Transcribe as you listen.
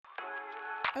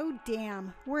Oh,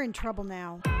 damn. We're in trouble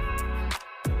now.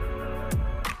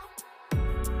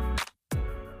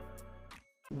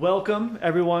 Welcome,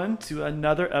 everyone, to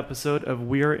another episode of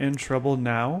We're in Trouble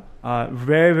Now.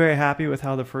 Very, very happy with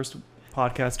how the first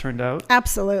podcast turned out.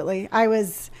 Absolutely. I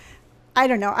was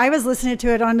listening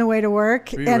to it on the way to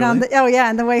work Were you and really?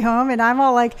 on the way home. And I'm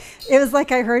all like, it was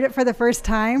like I heard it for the first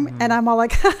time and I'm all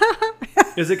like,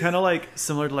 Is it kind of like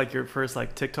similar to like your first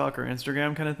like TikTok or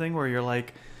Instagram kind of thing where you're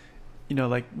like, you know,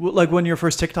 like when your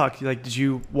first TikTok, like, did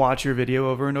you watch your video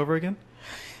over and over again?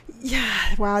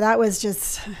 yeah, wow,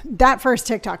 that first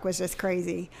TikTok was just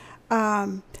crazy.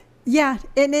 Yeah. And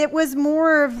it was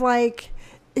more of like,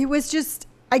 it was just,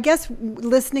 I guess,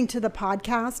 listening to the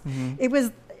podcast, it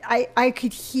was, I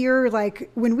could hear like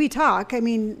when we talk, I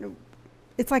mean,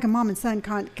 it's like a mom and son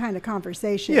kind of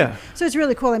conversation. Yeah. So it's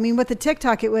really cool. I mean, with the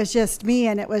TikTok, it was just me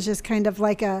and it was just kind of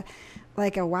like a,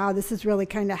 wow, this is really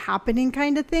kind of happening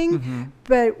kind of thing.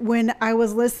 But when I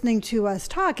was listening to us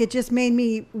talk, it just made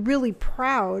me really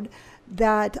proud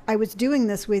that I was doing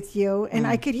this with you. And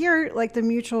I could hear like the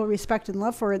mutual respect and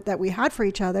love for it that we had for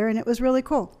each other. And it was really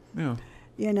cool. Yeah.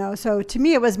 You know, so to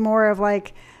me, it was more of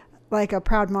like a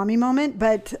proud mommy moment,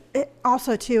 but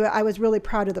also too, I was really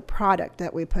proud of the product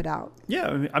that we put out.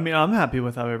 Yeah. I mean, I'm happy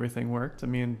with how everything worked. I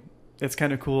mean, it's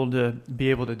kind of cool to be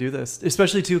able to do this,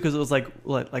 especially too, because it was like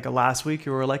a last week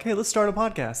you were like, hey, let's start a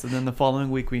podcast. And then the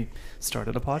following week we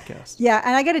started a podcast. Yeah.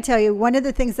 And I got to tell you, one of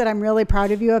the things that I'm really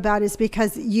proud of you about is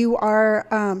because you are,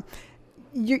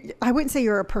 I wouldn't say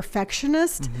you're a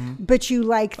perfectionist, but you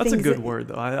like That's things. a good word,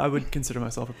 though. I would consider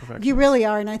myself a perfectionist. You really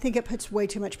are. And I think it puts way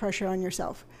too much pressure on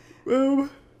yourself. I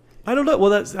don't know.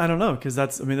 Well, I don't know. Cause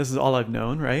this is all I've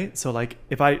known. Right. So like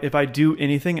if I do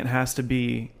anything, it has to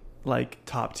be like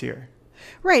top tier.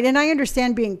 Right. And I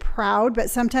understand being proud, but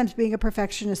sometimes being a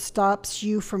perfectionist stops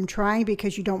you from trying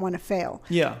because you don't want to fail.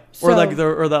 Yeah. So,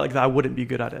 or that I wouldn't be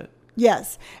good at it.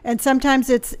 Yes. And sometimes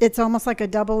it's almost like a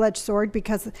double-edged sword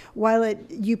because while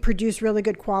you produce really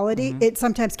good quality, it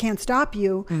sometimes can stop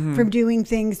you from doing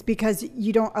things because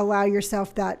you don't allow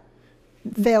yourself that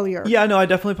failure. Yeah, no, I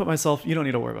definitely put myself, you don't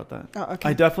need to worry about that. Oh, okay.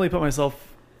 I definitely put myself,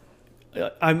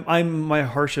 I'm my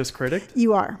harshest critic.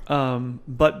 You are.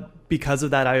 But because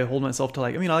of that, I hold myself to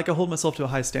I hold myself to a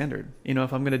high standard. You know,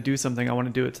 if I'm going to do something, I want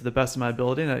to do it to the best of my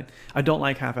ability. And I don't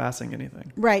like half-assing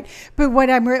anything. Right. But what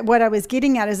I was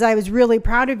getting at is I was really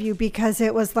proud of you because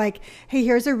it was like, hey,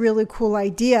 here's a really cool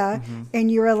idea.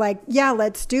 And you were like, yeah,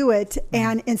 let's do it.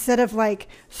 And instead of like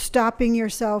stopping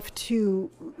yourself to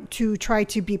try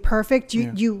to be perfect,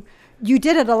 you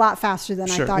did it a lot faster than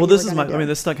I thought. Well, this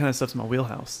kind of stuff's my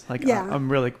wheelhouse. Like, yeah.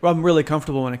 I'm really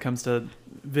comfortable when it comes to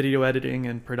video editing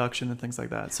and production and things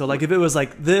like that. So like if it was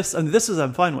like this, and this is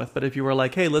I'm fine with, but if you were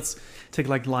like, hey, let's take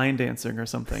like line dancing or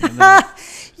something. And then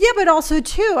yeah, but also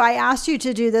too, I asked you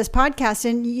to do this podcast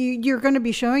and you're going to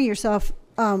be showing yourself,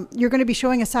 you're going to be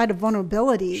showing a side of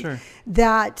vulnerability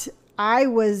that I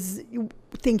was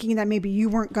thinking that maybe you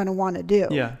weren't going to want to do.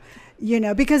 Yeah. You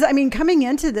know, because I mean, coming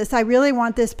into this, I really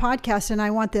want this podcast and I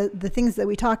want the things that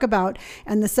we talk about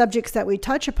and the subjects that we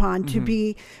touch upon to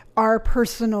be our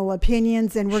personal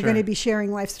opinions. And we're going to be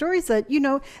sharing life stories that, you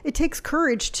know, it takes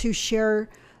courage to share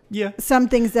some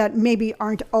things that maybe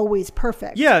aren't always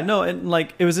perfect. Yeah, no. And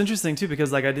like, it was interesting too,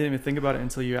 because like, I didn't even think about it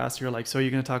until you asked, you're like, so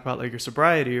you're going to talk about like your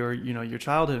sobriety or, you know, your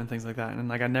childhood and things like that. And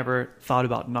like, I never thought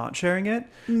about not sharing it,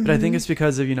 but I think it's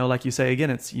because of, you know, like you say, again,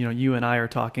 it's, you know, you and I are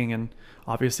talking and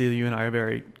obviously you and I are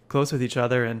very close with each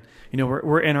other and, you know,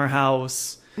 we're in our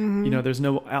house, you know,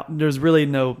 there's really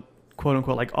no quote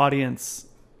unquote, like audience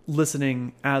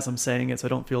listening as I'm saying it. So I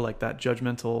don't feel like that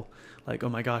judgmental, like, oh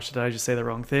my gosh, did I just say the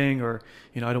wrong thing? Or,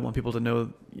 you know, I don't want people to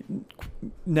know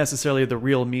necessarily the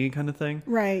real me kind of thing.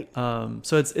 Right.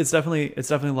 So it's definitely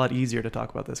a lot easier to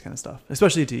talk about this kind of stuff,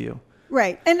 especially to you.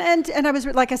 Right. And I was,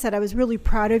 like I said, I was really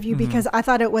proud of you because I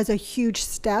thought it was a huge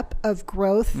step of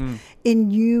growth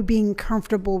in you being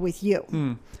comfortable with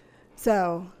you.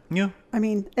 So, yeah, I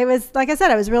mean, it was, like I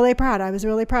said, I was really proud. I was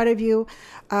really proud of you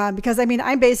because I mean,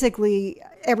 I'm basically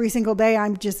every single day,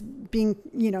 I'm just being,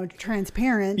 you know,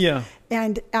 transparent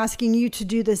and asking you to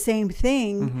do the same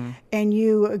thing and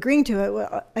you agreeing to it.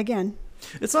 Well, again,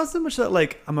 it's not so much that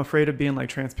like I'm afraid of being like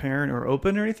transparent or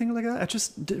open or anything like that. I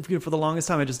just, for the longest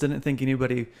time, I just didn't think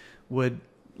anybody would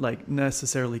like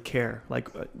necessarily care. Like,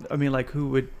 I mean, like who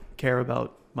would care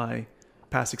about my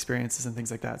past experiences and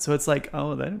things like that? So it's like,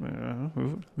 oh, I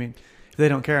mean, if they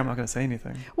don't care, I'm not going to say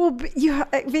anything. Well,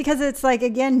 because it's like,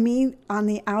 again, me on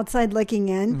the outside looking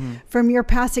in, from your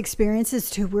past experiences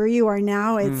to where you are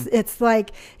now, it's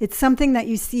like, it's something that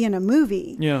you see in a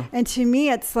movie. Yeah. And to me,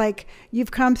 it's like,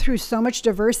 you've come through so much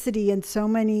diversity and so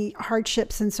many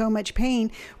hardships and so much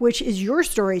pain, which is your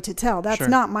story to tell. That's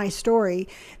not my story.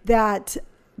 That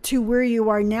to where you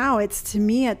are now, to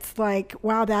me, it's like,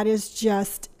 wow, that is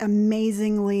just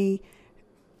amazingly,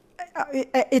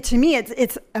 to me,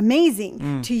 it's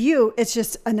amazing. To you, it's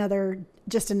just another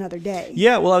day.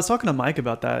 Yeah. Well, I was talking to Mike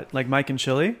about that, like Mike and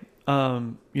Chili.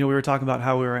 We were talking about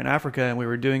how we were in Africa and we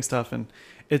were doing stuff, and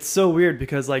it's so weird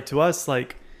because, like, to us,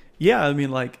 like, yeah, I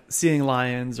mean, like seeing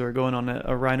lions or going on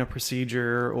a rhino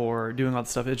procedure or doing all the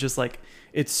stuff, it's just like,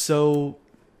 it's so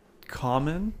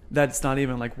common that it's not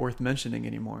even like worth mentioning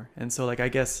anymore. And so, like, I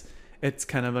guess it's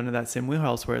kind of under that same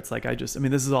wheelhouse where it's like, I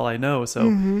mean, this is all I know.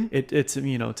 So it's, to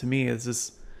me,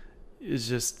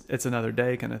 it's another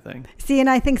day kind of thing. See, and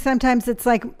I think sometimes it's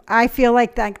like, I feel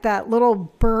like that little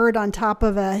bird on top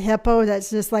of a hippo that's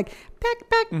just like, peck,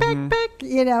 peck, peck, peck,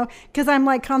 because I'm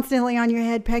like constantly on your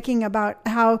head pecking about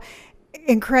how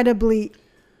incredibly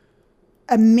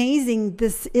amazing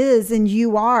this is and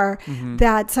you are,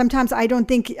 that sometimes I don't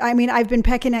think, I mean, I've been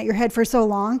pecking at your head for so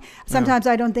long, sometimes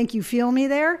I don't think you feel me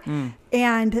there.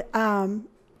 And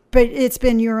but it's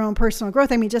been your own personal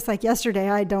growth. I mean, just like yesterday,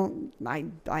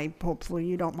 I hopefully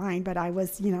you don't mind, but I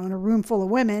was, in a room full of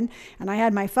women and I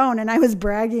had my phone and I was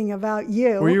bragging about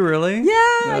you. Were you really?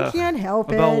 Yeah, I can't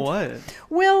help it. About what?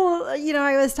 Well,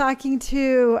 I was talking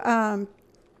to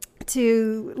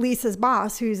Lisa's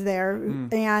boss who's there,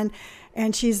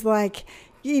 and she's like,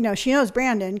 she knows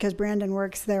Brandon because Brandon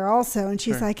works there also. And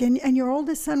she's like, and your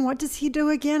oldest son, what does he do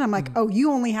again? I'm like, oh,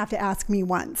 you only have to ask me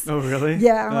once. Oh, really?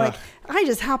 Yeah. I'm like, I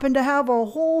just happen to have a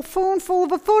whole phone full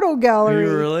of a photo gallery.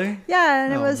 You really? Yeah.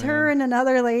 And it was her and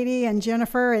another lady and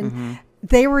Jennifer. And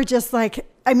they were just like,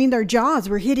 I mean, their jaws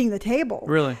were hitting the table.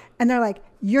 Really? And they're like,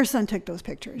 your son took those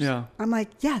pictures. Yeah. I'm like,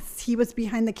 yes, he was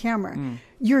behind the camera.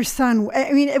 Your son.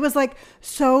 I mean, it was like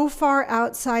so far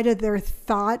outside of their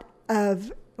thought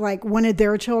of like one of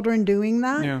their children doing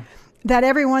that, that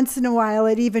every once in a while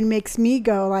it even makes me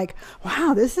go like,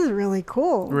 wow, this is really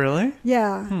cool. Really?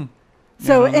 Yeah.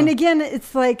 So, and again,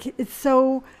 it's like, it's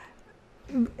so,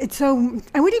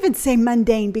 I wouldn't even say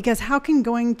mundane, because how can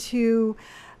going to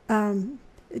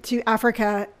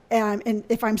Africa, and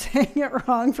if I'm saying it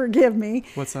wrong, forgive me.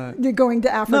 What's that? You're going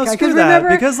to Africa. No, screw that.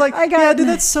 Because like, dude,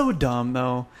 that's so dumb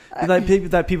though.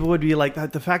 That people would be like,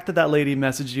 the fact that lady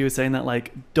messaged you saying that,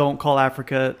 like, don't call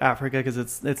Africa because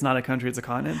it's not a country, it's a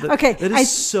continent. It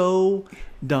is so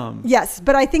dumb. Yes,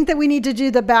 but I think that we need to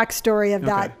do the backstory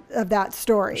of that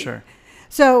story. Sure.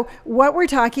 So what we're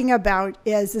talking about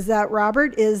is that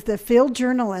Robert is the field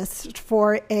journalist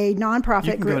for a nonprofit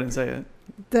You can group. go ahead and say it.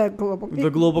 The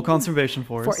Global Conservation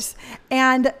Force.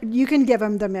 And you can give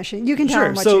them the mission. You can tell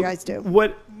them what you guys do.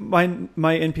 What my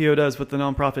NPO does, what the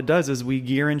nonprofit does, is we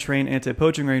gear and train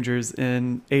anti-poaching rangers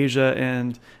in Asia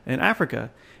and in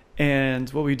Africa. And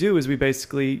what we do is we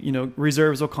basically,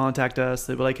 reserves will contact us.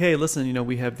 They'll be like, hey, listen,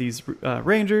 we have these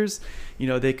rangers.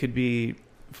 They could be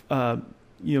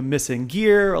missing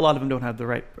gear. A lot of them don't have the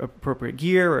right appropriate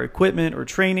gear or equipment or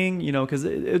training, because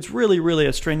it's really, really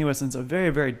a strenuous and it's a very,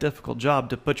 very difficult job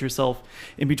to put yourself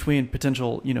in between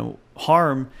potential,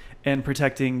 harm and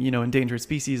protecting, endangered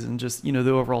species and just,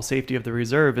 the overall safety of the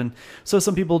reserve. And so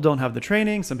some people don't have the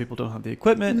training, some people don't have the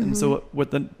equipment. And so what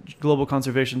the Global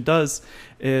Conservation does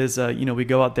is, we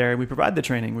go out there and we provide the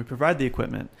training, we provide the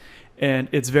equipment, and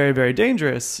it's very, very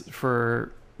dangerous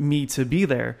for me to be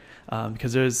there.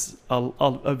 Because there's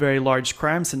a very large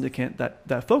crime syndicate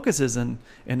that focuses in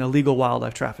illegal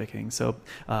wildlife trafficking. So,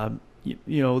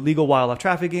 legal wildlife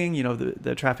trafficking,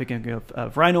 the trafficking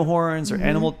of rhino horns or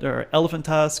animal or elephant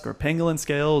tusk or pangolin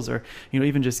scales or,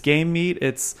 even just game meat.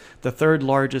 It's the third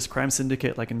largest crime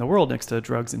syndicate like in the world next to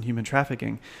drugs and human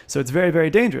trafficking. So it's very, very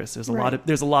dangerous. There's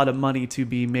a lot of money to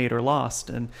be made or lost,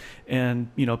 and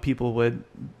people would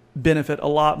benefit a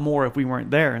lot more if we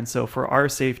weren't there. And so for our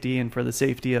safety and for the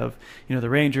safety of the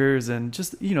rangers and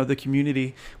just the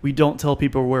community, we don't tell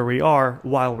people where we are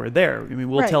while we're there. I mean,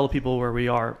 we'll tell people where we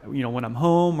are when I'm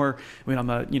home or when I'm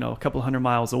a couple hundred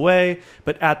miles away,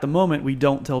 but at the moment we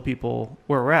don't tell people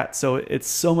where we're at. So it's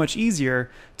so much easier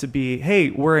to be, hey,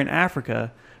 we're in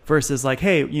Africa, versus like,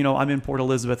 hey, I'm in Port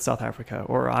Elizabeth, South Africa,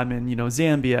 or I'm in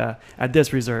Zambia at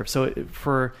this reserve. So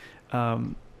for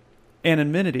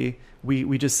anonymity,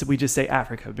 we just say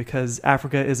Africa because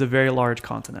Africa is a very large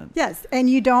continent. Yes, and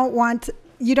you don't want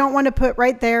you don't want to put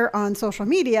right there on social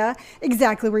media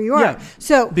exactly where you are. Yeah.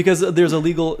 So because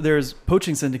there's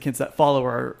poaching syndicates that follow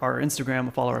our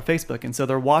Instagram, follow our Facebook, and so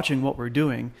they're watching what we're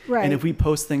doing. Right. And if we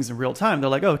post things in real time, they're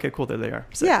like, oh, okay, cool, there they are.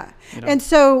 Sick. Yeah. You know? And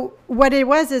so what it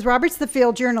was is Robert's the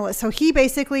field journalist. So he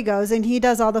basically goes and he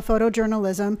does all the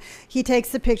photojournalism. He takes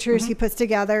the pictures, he puts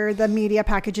together the media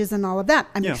packages and all of that.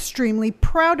 I'm extremely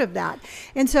proud of that.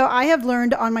 And so I have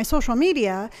learned on my social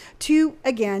media to,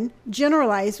 again,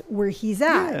 generalize where he's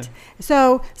at. Yeah.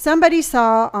 So somebody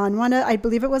saw on I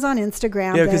believe it was on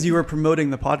Instagram. Yeah, because you were promoting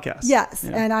the podcast. Yes.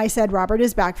 Yeah. And I said, Robert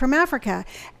is back from Africa.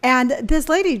 And this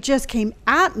lady just came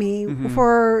at me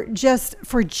for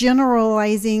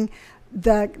generalizing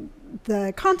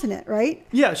the continent, right?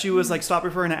 Yeah, she was like, stop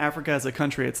referring to Africa as a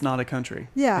country. It's not a country.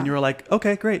 Yeah. And you were like,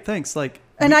 okay, great, thanks. Like,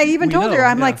 and I even told her,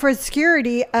 I'm yeah. like, for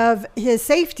security of his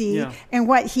safety and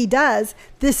what he does,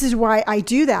 this is why I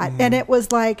do that. And it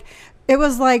was like,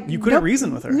 you couldn't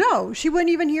reason with her. No, she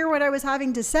wouldn't even hear what I was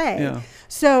having to say. Yeah.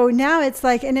 So now it's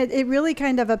like, and it really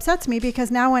kind of upsets me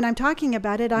because now when I'm talking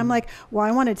about it, I'm like, well,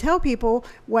 I want to tell people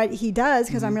what he does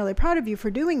because I'm really proud of you for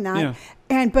doing that.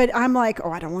 Yeah. But I'm like,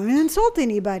 oh, I don't want to insult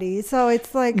anybody. So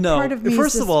it's like part of me.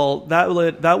 First of all,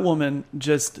 that woman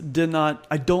just did not.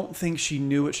 I don't think she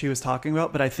knew what she was talking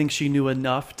about, but I think she knew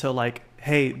enough to like,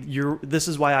 hey, this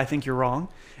is why I think you're wrong.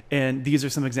 And these are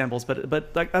some examples,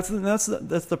 but like that's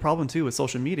the problem too with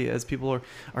social media is people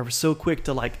are so quick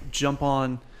to like jump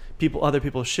on other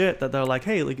people's shit that they're like,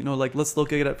 hey, like, you know, like let's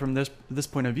look at it from this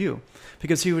point of view,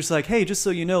 because she was like, hey, just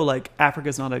so you know, like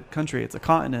Africa's not a country, it's a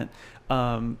continent.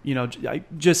 You know,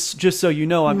 just so you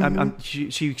know,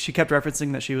 she kept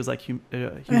referencing that she was like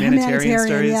humanitarian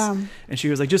studies, and she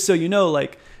was like, just so you know,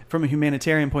 like from a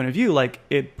humanitarian point of view, like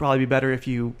it'd probably be better if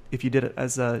you did it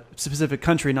as a specific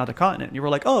country, not a continent. And you were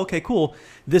like, oh, okay, cool.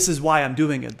 This is why I'm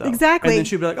doing it though. Exactly. And then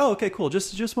she'd be like, oh, okay, cool.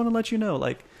 Just want to let you know,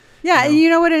 like. Yeah, and you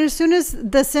know what? And as soon as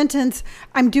the sentence,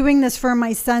 I'm doing this for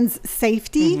my son's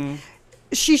safety,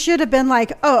 she should have been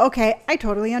like, oh, okay, I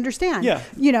totally understand. Yeah.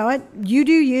 You know, you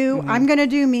do you, I'm going to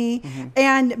do me.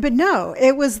 But no,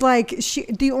 it was like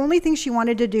the only thing she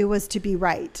wanted to do was to be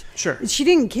right. Sure. She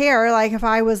didn't care. Like if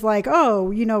I was like, oh,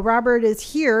 you know, Robert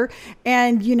is here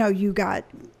and, you know, you got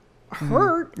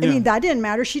hurt. I mean, that didn't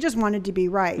matter. She just wanted to be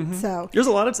right. So there's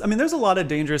a lot of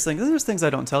dangerous things. There's things I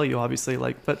don't tell you, obviously,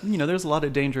 like, but you know, there's a lot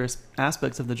of dangerous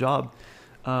aspects of the job.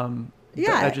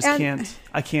 Yeah, I just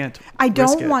can't. I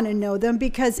don't want to know them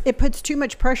because it puts too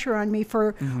much pressure on me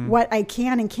for what I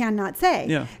can and cannot say.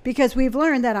 Yeah. Because we've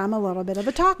learned that I'm a little bit of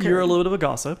a talker. You're a little bit of a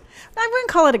gossip. I wouldn't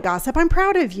call it a gossip. I'm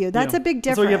proud of you. That's a big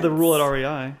difference. So you have the rule at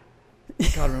REI.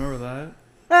 God, remember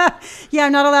that. Yeah,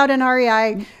 I'm not allowed in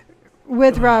REI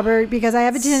with Robert because I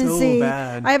have a tendency. So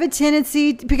bad. I have a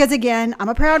tendency because again, I'm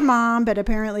a proud mom, but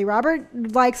apparently Robert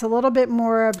likes a little bit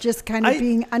more of just kind of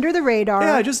being under the radar.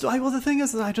 Yeah, well, the thing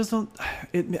is that I just don't.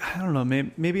 I don't know.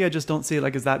 Maybe I just don't see it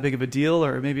like as that big of a deal,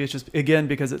 or maybe it's just again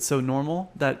because it's so normal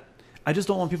that I just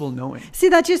don't want people knowing. See,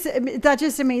 that just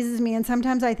amazes me, and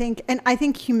sometimes I think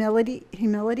humility.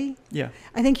 Yeah.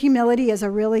 I think humility is a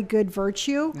really good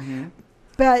virtue,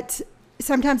 but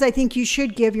sometimes I think you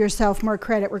should give yourself more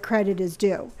credit where credit is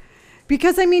due.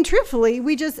 Because, I mean, truthfully,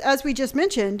 as we just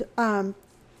mentioned,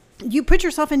 you put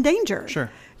yourself in danger.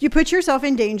 Sure. You put yourself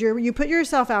in danger. You put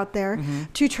yourself out there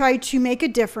to try to make a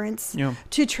difference,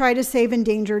 to try to save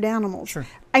endangered animals. Sure.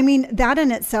 I mean, that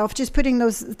in itself, just putting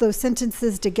those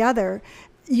sentences together,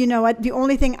 you know what? The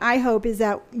only thing I hope is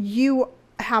that you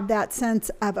have that sense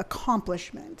of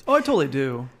accomplishment. Oh, I totally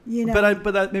do. You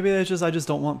know, maybe it's just I just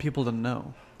don't want people to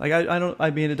know. Like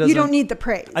I mean, it doesn't. You don't need the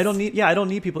praise. I don't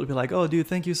need people to be like, oh, dude,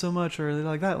 thank you so much, or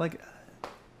like that. Like,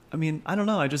 I mean, I don't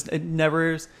know.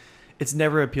 It's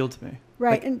never appealed to me.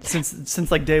 Right. Like, and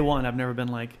since like day one, I've never been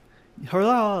like,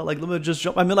 hurrah, like let me just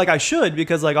jump. I mean, like I should,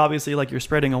 because like obviously like you're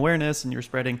spreading awareness and you're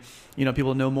spreading, you know,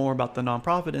 people know more about the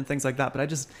nonprofit and things like that. But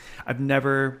I've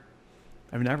never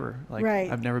like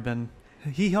I've never been.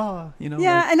 Hee-haw, you know.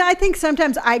 Yeah, like, and I think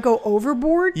sometimes I go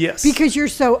overboard. Yes. Because you're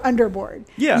so underboard.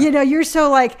 Yeah. You know, you're so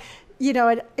like, you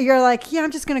know, you're like, yeah, I'm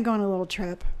just going to go on a little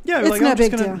trip. Yeah, it's like, no I'm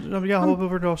big just deal. Yeah, hop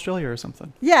over to Australia or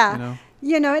something. Yeah.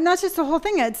 You know, and that's just the whole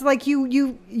thing. It's like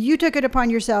you took it upon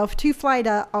yourself to fly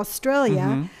to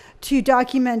Australia to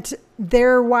document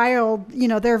their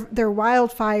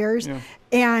wildfires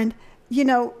and you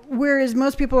know, whereas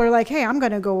most people are like, hey, I'm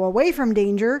going to go away from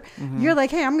danger. You're like,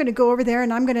 hey, I'm going to go over there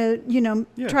and I'm going to, you know,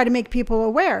 try to make people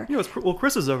aware. You know, well,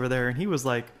 Chris is over there and he was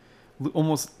like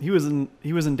he was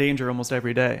in danger almost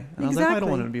every day. And I was like, I don't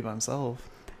want him to be by himself.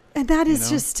 And that is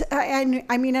just, I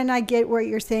mean, and I get what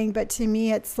you're saying, but to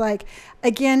me, it's like,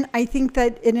 again, I think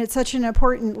that, and it's such an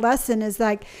important lesson is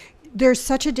like, there's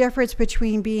such a difference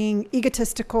between being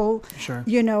egotistical, Sure.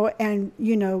 and,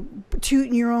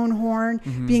 tooting your own horn,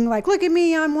 being like, look at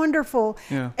me, I'm wonderful.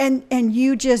 Yeah. And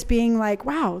you just being like,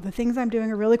 wow, the things I'm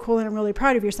doing are really cool and I'm really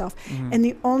proud of yourself. And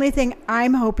the only thing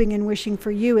I'm hoping and wishing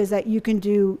for you is that you can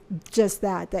do just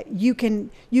that you can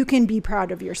be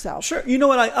proud of yourself. Sure. You know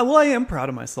what? I am proud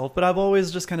of myself, but I've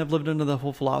always just kind of lived into the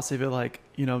whole philosophy of like,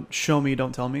 show me,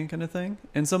 don't tell me kind of thing.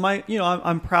 And so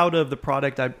I'm proud of the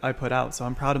product I put out. So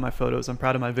I'm proud of my photos. I'm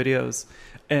proud of my videos.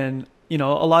 And, a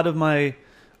lot of my,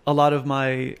 I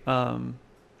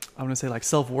want to say like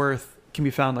self-worth can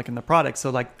be found like in the product. So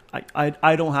like,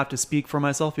 I don't have to speak for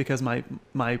myself because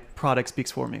my product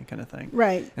speaks for me kind of thing.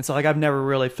 Right. And so like, I've never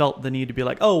really felt the need to be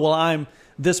like, oh, well, I'm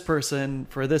this person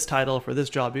for this title, for this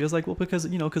job, because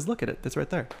because look at it, it's right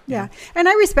there. Yeah. And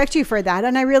I respect you for that.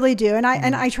 And I really do. And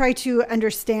I try to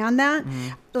understand that.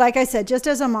 Like I said, just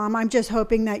as a mom, I'm just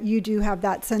hoping that you do have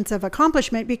that sense of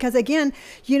accomplishment, because again,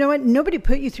 you know what? Nobody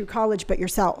put you through college but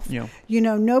yourself. Yeah.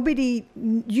 Nobody,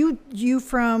 you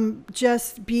from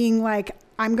just being like,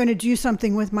 I'm going to do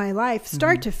something with my life,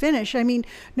 start to finish. I mean,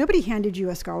 nobody handed you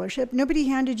a scholarship. Nobody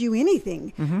handed you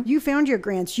anything. You found your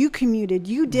grants. You commuted.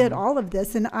 You did all of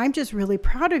this. And I'm just really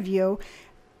proud of you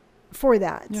for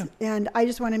that. Yeah. And I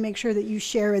just want to make sure that you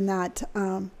share in that.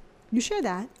 You share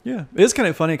that. Yeah. It's kind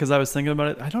of funny because I was thinking about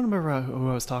it. I don't remember who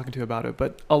I was talking to about it,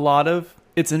 but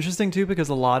it's interesting too, because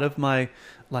a lot of my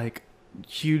like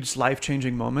huge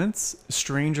life-changing moments,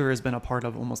 Stranger has been a part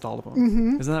of almost all of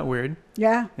them. Isn't that weird?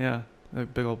 Yeah. Yeah. A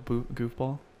big old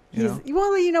goofball.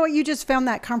 Well, you know what? You just found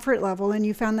that comfort level, and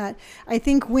you found that. I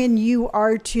think when you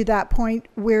are to that point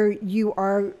where you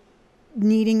are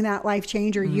needing that life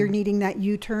change, or you're needing that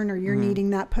U-turn, or you're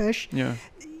needing that push,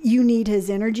 you need his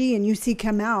energy, and you seek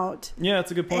him out. Yeah,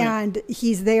 that's a good point. And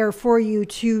he's there for you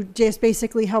to just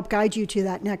basically help guide you to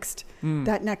that next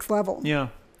level. Yeah.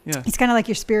 Yeah. He's kind of like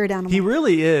your spirit animal. He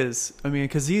really is. I mean,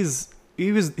 because he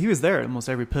was there at almost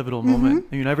every pivotal moment.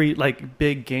 I mean, every like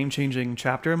big game-changing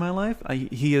chapter in my life,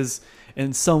 he is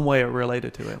in some way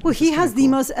related to it. Well, he has the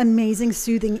most amazing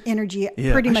soothing energy,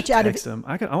 pretty much out of him.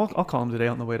 I'll call him today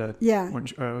on the way to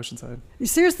Oceanside.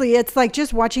 Seriously, it's like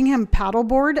just watching him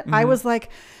paddleboard. I was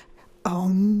like,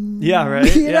 yeah, right.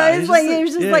 It's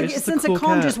like a sense of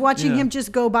calm just watching him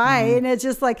just go by, and it's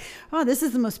just like, oh, this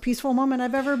is the most peaceful moment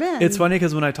I've ever been. It's funny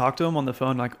because when I talk to him on the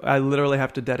phone, like I literally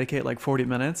have to dedicate like 40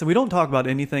 minutes, and we don't talk about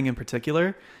anything in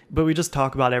particular, but we just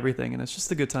talk about everything, and it's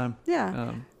just a good time.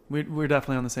 Yeah. We're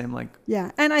definitely on the same like.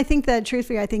 Yeah, and I think that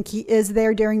truthfully, I think he is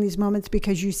there during these moments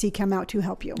because you seek him out to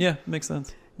help you. Yeah, makes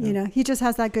sense. Yeah. He just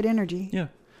has that good energy. Yeah.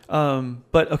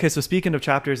 But okay, so speaking of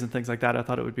chapters and things like that, I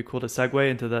thought it would be cool to segue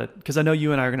into because I know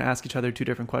you and I are going to ask each other two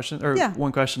different questions, or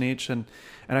one question each, and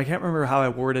I can't remember how I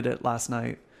worded it last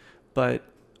night, but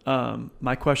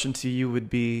my question to you would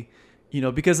be,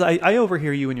 because I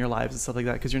overhear you in your lives and stuff like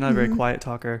that, because you're not a very quiet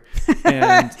talker,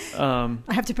 and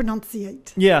I have to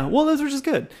pronunciate. Yeah, well, those are just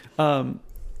good.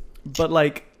 But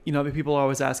like, people are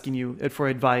always asking you for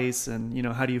advice, and,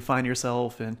 how do you find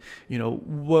yourself, and,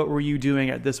 what were you doing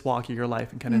at this walk of your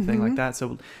life, and kind of thing like that.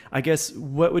 So I guess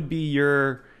what would be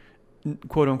your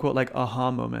quote unquote, like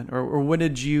aha moment, or when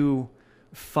did you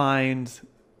find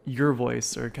your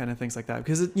voice, or kind of things like that?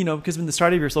 Because, because in the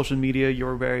start of your social media,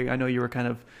 I know you were kind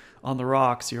of on the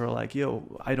rocks. You were like,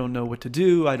 I don't know what to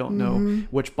do. I don't know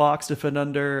which box to fit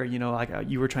under, like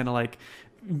you were trying to like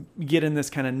get in this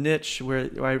kind of niche where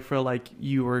I feel like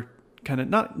you were kind of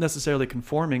not necessarily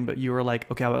conforming, but you were like,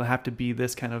 okay, I will have to be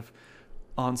this kind of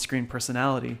on-screen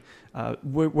personality.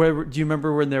 Where do you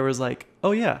remember when there was like,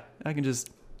 oh yeah,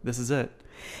 this is it?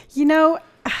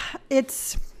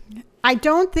 I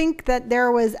don't think that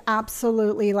there was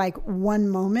absolutely like one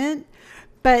moment,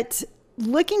 but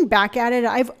looking back at it,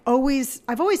 I've always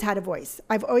had a voice.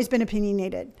 I've always been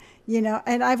opinionated,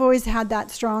 and I've always had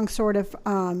that strong sort of,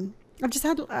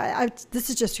 this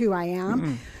is just who I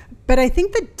am. But I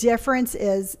think the difference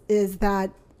is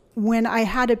that when I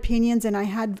had opinions and I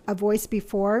had a voice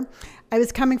before, I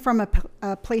was coming from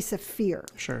a place of fear.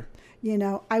 Sure.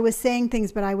 I was saying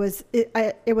things, but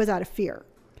it was out of fear.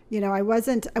 I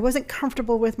wasn't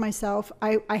comfortable with myself.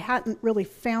 I hadn't really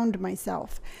found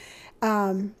myself.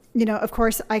 Of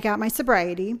course, I got my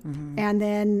sobriety, and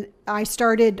then I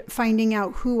started finding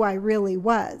out who I really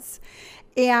was.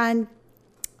 And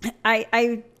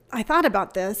I thought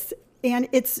about this, and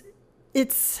it's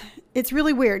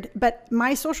really weird, but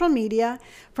my social media,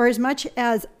 for as much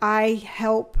as I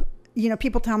help,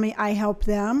 people tell me I help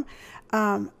them,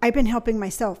 I've been helping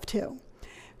myself too.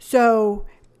 So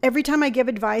every time I give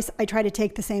advice, I try to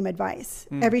take the same advice.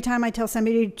 Every time I tell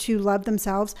somebody to love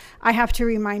themselves, I have to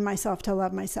remind myself to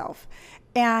love myself.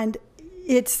 And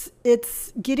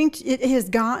it has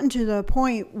gotten to the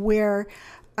point where,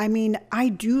 I mean, I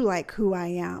do like who I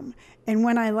am. And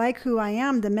when I like who I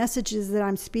am, the messages that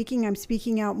I'm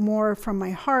speaking out more from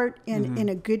my heart and in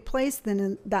a good place than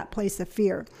in that place of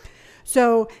fear.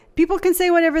 So people can say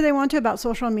whatever they want to about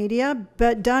social media,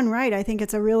 but done right, I think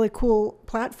it's a really cool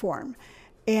platform.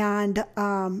 And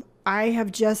I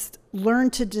have just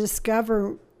learned to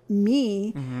discover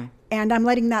me, and I'm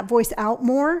letting that voice out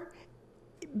more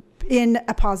in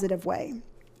a positive way.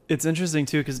 It's interesting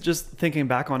too, because just thinking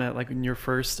back on it, like when you're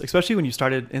first, especially when you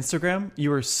started Instagram, you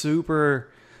were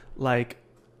super, like,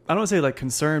 I don't want to say like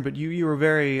concerned, but you were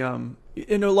very,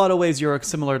 in a lot of ways, you're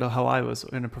similar to how I was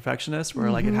in a perfectionist, where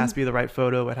like it has to be the right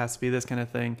photo, it has to be this kind of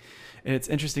thing. And it's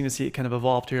interesting to see it kind of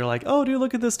evolve to, you're like, oh, dude,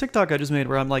 look at this TikTok I just made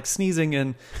where I'm like sneezing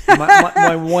and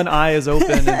my one eye is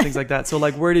open and things like that. So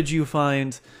like, where did you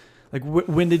find, like,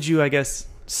 when did you, I guess,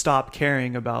 stop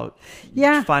caring about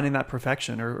finding that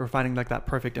perfection or finding like that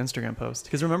perfect Instagram post?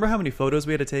 Because remember how many photos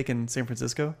we had to take in San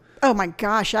Francisco? Oh my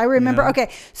gosh, I remember.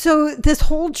 Okay, so this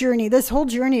whole journey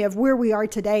of where we are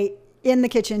today in the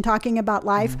kitchen talking about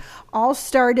life all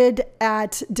started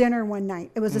at dinner one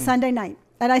night. It was a Sunday night.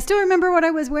 And I still remember what I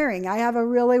was wearing. I have a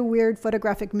really weird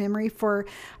photographic memory for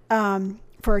times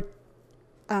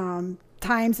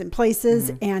and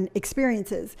places and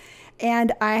experiences.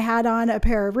 And I had on a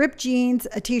pair of ripped jeans,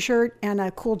 a t-shirt, and a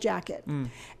cool jacket.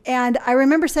 And I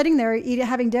remember sitting there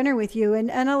having dinner with you, and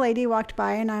a lady walked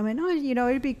by, and I went, oh, you know,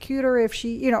 it'd be cuter if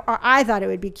she, you know, or I thought it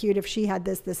would be cute if she had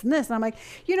this, this, and this. And I'm like,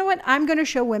 you know what? I'm going to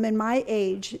show women my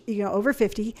age, you know, over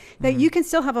 50, that you can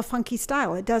still have a funky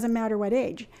style. It doesn't matter what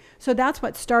age. So that's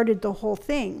what started the whole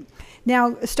thing.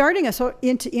 Now, starting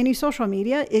into any social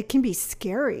media, it can be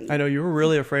scary. I know you were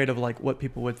really afraid of like what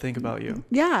people would think about you.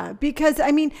 Yeah, because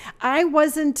I mean, how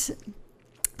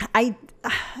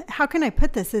can I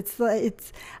put this?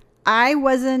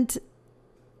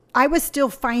 I was still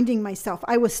finding myself.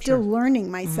 I was still learning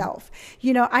myself.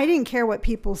 You know, I didn't care what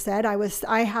people said.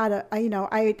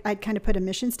 I'd kind of put a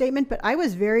mission statement, but I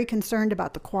was very concerned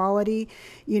about the quality,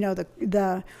 you know,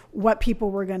 the what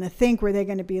people were going to think. Were they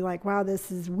going to be like, wow, this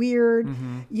is weird,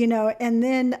 you know? And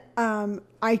then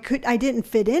I didn't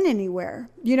fit in anywhere,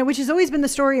 you know, which has always been the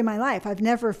story of my life. I've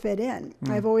never fit in.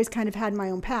 I've always kind of had my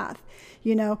own path.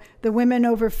 You know, the women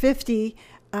over 50,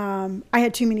 I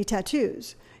had too many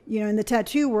tattoos. You know, in the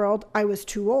tattoo world, I was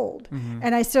too old.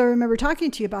 And I still remember talking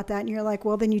to you about that. And you're like,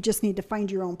 well, then you just need to find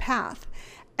your own path.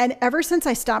 And ever since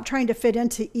I stopped trying to fit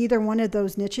into either one of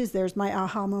those niches, there's my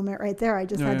aha moment right there. I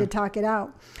just had to talk it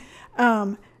out.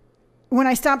 When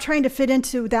I stopped trying to fit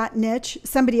into that niche,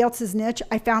 somebody else's niche,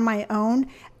 I found my own,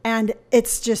 and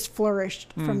it's just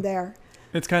flourished from there.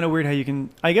 It's kind of weird how you can,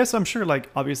 I guess I'm sure, like,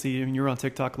 obviously, I mean, you're on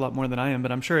TikTok a lot more than I am,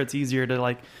 but I'm sure it's easier to,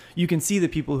 like, you can see the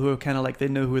people who are kind of like, they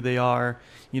know who they are,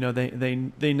 you know,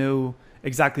 they know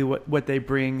exactly what they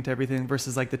bring to everything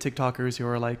versus like the TikTokers who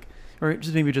are like, or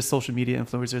just maybe just social media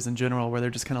influencers in general, where they're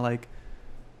just kind of like,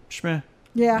 shmeh.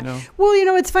 Yeah. You know? Well, you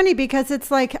know, it's funny because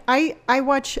it's like, I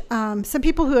watch some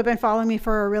people who have been following me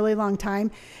for a really long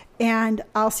time, and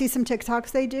I'll see some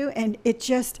TikToks they do, and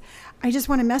I just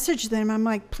want to message them. I'm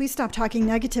like, please stop talking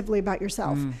negatively about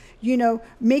yourself. You know,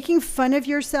 making fun of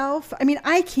yourself. I mean,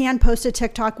 I can post a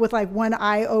TikTok with like one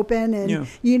eye open and,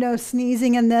 you know,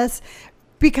 sneezing and this,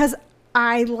 because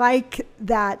I like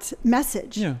that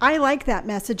message. Yeah. I like that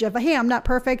message of, hey, I'm not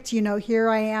perfect. You know, here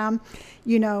I am,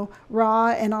 you know, raw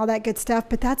and all that good stuff.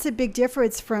 But that's a big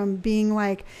difference from being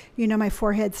like, you know, my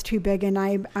forehead's too big and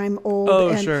I'm old. Oh,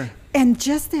 and, sure. And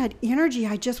just that energy,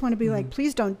 I just want to be like,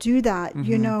 please don't do that.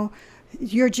 You know,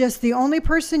 you're just, the only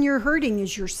person you're hurting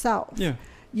is yourself. Yeah.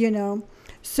 You know,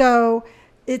 so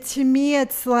to me,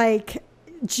 it's like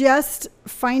just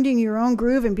finding your own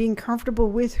groove and being comfortable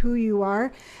with who you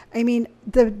are. I mean,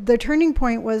 the turning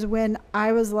point was when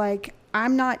I was like,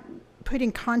 I'm not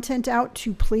putting content out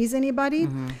to please anybody.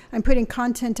 I'm putting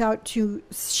content out to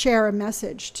share a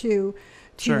message, to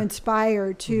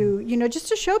inspire, to, you know, just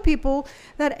to show people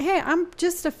that, hey, I'm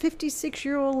just a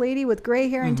 56-year-old lady with gray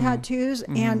hair and tattoos,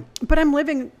 but I'm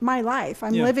living my life.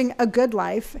 I'm living a good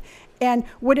life. And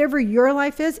whatever your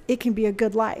life is, it can be a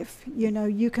good life. You know,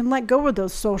 you can let go of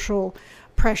those social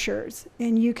pressures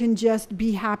and you can just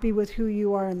be happy with who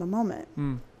you are in the moment.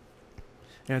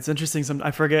 Yeah, it's interesting. I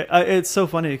forget. It's so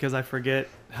funny because I forget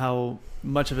how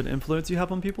much of an influence you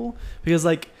have on people. Because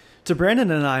like to Brandon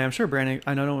and I'm sure Brandon,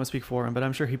 I don't want to speak for him, but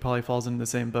I'm sure he probably falls into the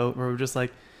same boat where we're just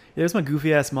like, there's my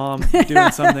goofy ass mom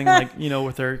doing something like, you know,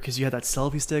 with her, because you had that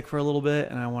selfie stick for a little bit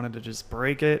and I wanted to just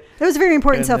break it. It was a very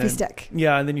important selfie stick.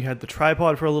 Yeah. And then you had the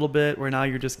tripod for a little bit where now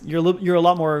you're a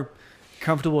lot more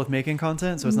comfortable with making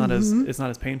content. So it's not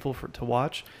as painful to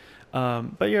watch.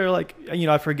 But you're like, you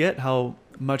know, I forget how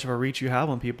much of a reach you have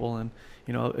on people, and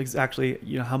you know exactly,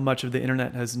 you know, how much of the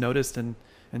internet has noticed and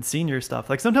seen your stuff.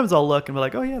 Like sometimes I'll look and be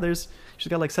like, oh yeah, she's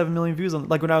got like 7 million views on,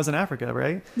 like when I was in Africa,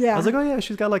 right? Yeah. I was like, oh yeah,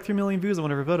 she's got like 3 million views on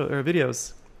one of her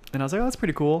videos, and I was like, oh, that's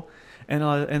pretty cool. And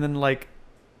then like,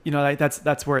 you know, like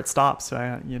that's where it stops. So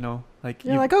I, you know, like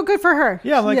you're like, oh, good for her.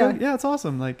 Yeah, I'm like, oh, yeah, it's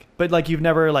awesome. Like, but like you've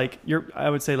never like I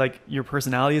would say like your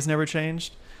personality has never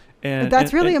changed. And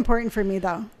that's really important for me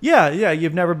though. Yeah.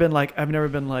 You've never been like, I've never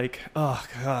been like, oh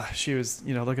gosh, she was,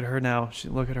 you know, look at her now.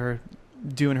 Look at her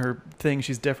doing her thing.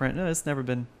 She's different. No, it's never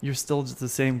been. You're still just the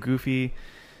same goofy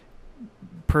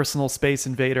personal space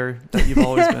invader that you've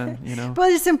always been, you know.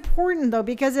 But it's important though,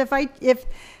 because if I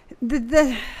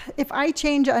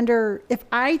change,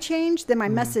 then my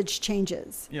message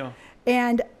changes. Yeah.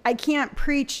 And I can't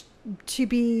preach to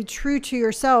be true to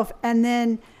yourself and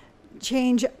then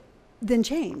change.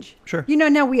 Sure. You know,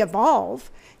 now we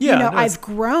evolve. Yeah. You know, I've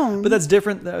grown. But that's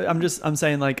different. I'm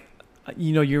saying like,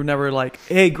 you know, you're never like,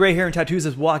 hey, gray hair and tattoos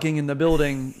is walking in the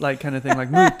building, like kind of thing,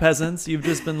 like move peasants. You've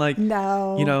just been like,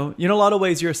 no, you know, in a lot of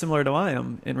ways you're similar to I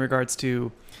am in regards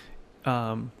to,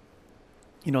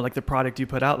 you know, like the product you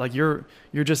put out. Like you're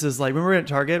just as like, when we were at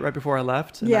Target right before I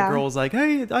left, and that girl was like,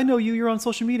 hey, I know you're on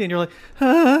social media, and you're like,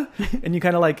 huh? And you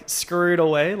kind of like scurried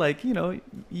away. Like, you know,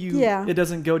 it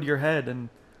doesn't go to your head. And,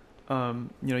 you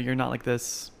know, you're not like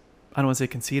this, I don't want to say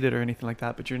conceited or anything like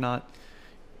that, but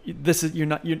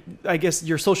I guess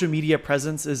your social media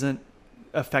presence isn't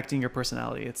affecting your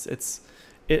personality.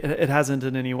 It hasn't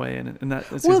in any way. And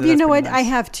that, well, you know what? Nice. I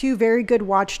have two very good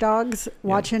watchdogs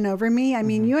watching over me. I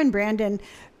mean, you and Brandon,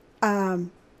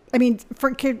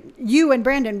 you and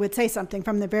Brandon would say something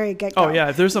from the very get-go. Oh yeah.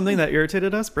 If there's something that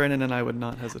irritated us, Brandon and I would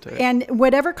not hesitate. And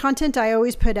whatever content I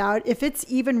always put out, if it's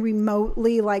even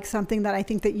remotely like something that I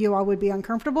think that you all would be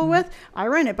uncomfortable with, I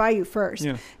run it by you first.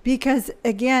 Yeah. Because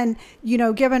again, you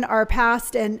know, given our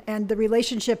past and the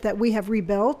relationship that we have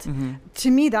rebuilt,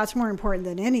 to me, that's more important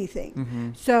than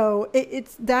anything. So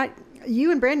it's that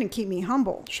you and Brandon keep me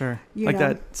humble. Sure. Like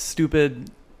that stupid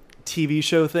TV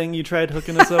show thing you tried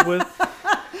hooking us up with.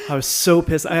 I was so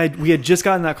pissed. We had just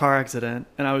gotten that car accident,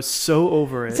 and I was so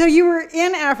over it. So you were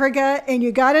in Africa, and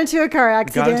you got into a car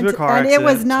accident. It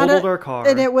was not totaled our car.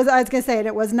 And it was, I was gonna say,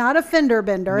 it was not a fender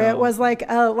bender. No. It was like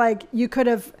you could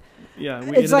have. Yeah,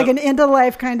 it's like an end of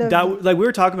life kind of. Like we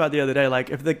were talking about the other day, like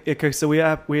so we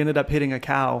ended up hitting a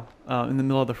cow in the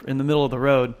middle of the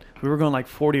road. We were going like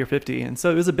 40 or 50, and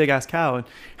so it was a big ass cow. And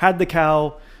had the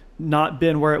cow not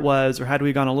been where it was, or had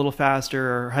we gone a little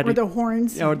faster, or the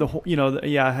horns, or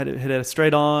had it hit it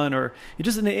straight on, or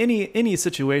just in any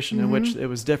situation in which it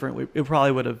was different, it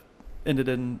probably would have ended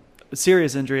in a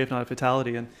serious injury, if not a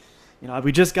fatality. And you know,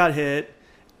 we just got hit,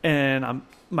 and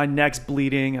my neck's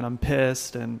bleeding, and I'm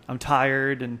pissed, and I'm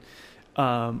tired, and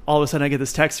all of a sudden I get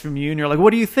this text from you, and you're like,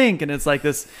 "What do you think?" And it's like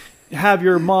this, have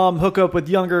your mom hook up with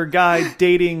younger guy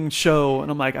dating show. And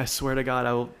I'm like, I swear to God,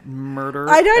 I will murder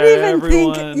I don't everyone.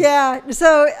 Even think, yeah.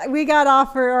 So I got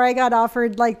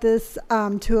offered like this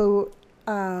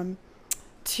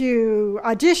to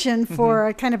audition for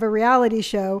a kind of a reality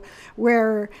show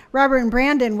where Robert and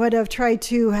Brandon would have tried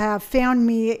to have found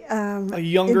me a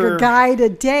younger guy to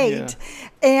date. Yeah.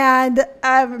 And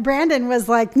Brandon was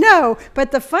like, no.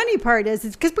 But the funny part is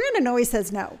because Brandon always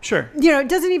says no. Sure. You know, it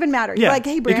doesn't even matter. Yeah. You're like,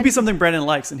 hey, Brandon. It could be something Brandon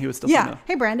likes and he would still say no.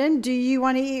 Hey, Brandon, do you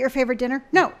want to eat your favorite dinner?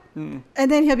 No. And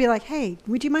then he'll be like, hey,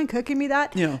 would you mind cooking me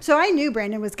that? Yeah. So I knew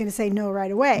Brandon was going to say no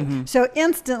right away. So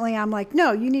instantly I'm like,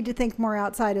 no, you need to think more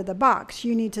outside of the box.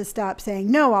 You need to stop saying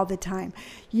no all the time,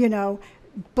 you know,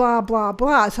 blah, blah,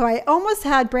 blah. So I almost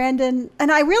had Brandon, and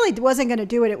I really wasn't going to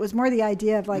do it. It was more the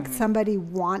idea of like somebody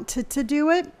wanted to do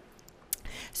it.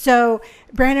 So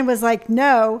Brandon was like,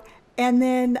 no. And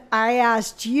then I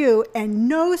asked you, and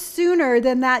no sooner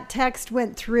than that text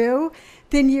went through,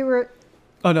 then you were...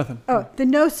 Oh, nothing. Oh, then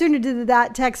no sooner did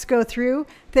that text go through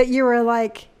that you were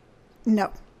like,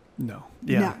 no. No.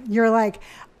 Yeah. No. You're like,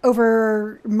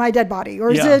 over my dead body. Or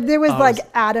it was like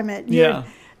adamant.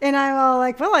 And I'm all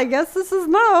like, well, I guess this is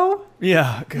no.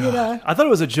 Yeah. God. You know? I thought it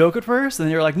was a joke at first. And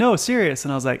then you're like, no, serious.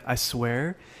 And I was like, I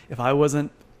swear, if I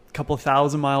wasn't a couple of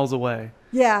 1,000 miles away,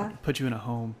 I'd put you in a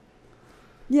home.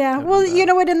 Yeah. Well, you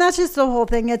know what? And that's just the whole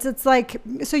thing. It's like,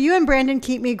 so you and Brandon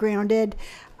keep me grounded.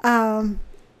 And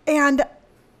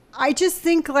I just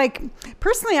think like,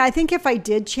 personally, I think if I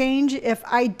did change, if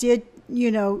I did, you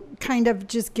know, kind of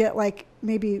just get like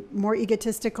maybe more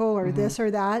egotistical or this or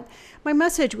that, my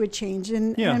message would change.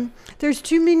 And there's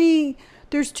too many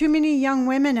young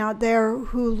women out there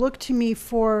who look to me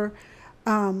for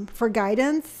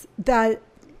guidance that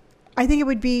I think it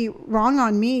would be wrong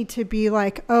on me to be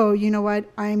like, oh, you know what,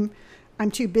 I'm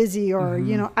too busy, or Mm-hmm.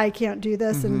 you know, I can't do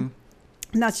this, Mm-hmm.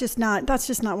 and that's just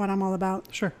not what I'm all about.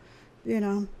 Sure. You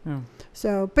know. Yeah.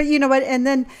 So, but you know what, and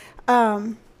then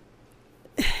and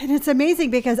it's amazing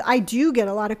because I do get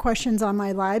a lot of questions on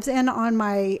my lives and on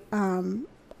my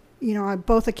you know, on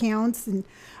both accounts, and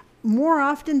more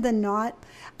often than not,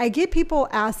 I get people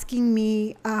asking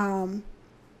me,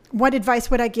 what advice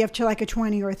would I give to like a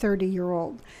 20 or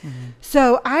 30-year-old? Mm-hmm.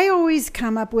 So I always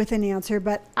come up with an answer,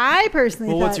 but I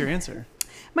personally Well, what's your answer?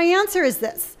 My answer is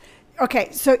this.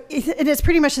 Okay, so it is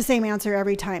pretty much the same answer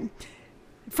every time.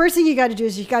 First thing you got to do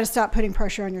is you got to stop putting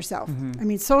pressure on yourself. Mm-hmm. I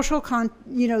mean,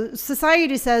 you know,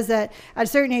 society says that at a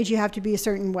certain age you have to be a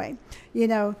certain way. You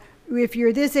know, if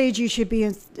you're this age, you should be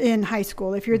in high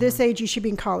school. If you're this age, you should be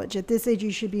in college. At this age,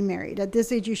 you should be married. At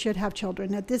this age, you should have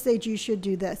children. At this age, you should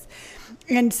do this.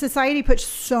 And society puts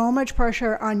so much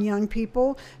pressure on young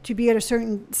people to be at a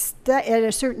certain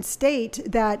state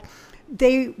that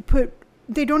they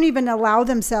don't even allow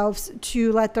themselves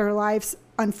to let their lives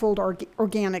unfold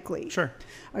organically. Sure.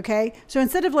 Okay. So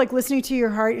instead of like listening to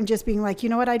your heart and just being like, you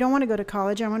know what, I don't want to go to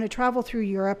college. I want to travel through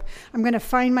Europe. I'm going to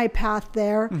find my path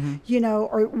there, Mm-hmm. you know,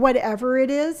 or whatever it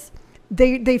is.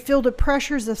 They feel the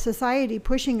pressures of society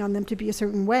pushing on them to be a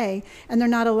certain way, and they're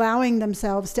not allowing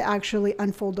themselves to actually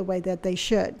unfold the way that they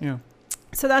should. Yeah.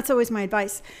 So that's always my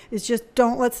advice, is just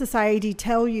don't let society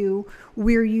tell you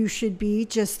where you should be.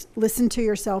 Just listen to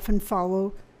yourself and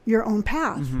follow your own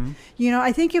path. Mm-hmm. You know,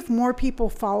 I think if more people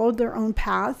followed their own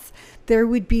paths, there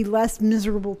would be less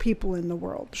miserable people in the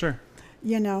world, Sure.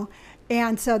 you know?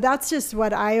 And so that's just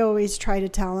what I always try to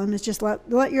tell them, is just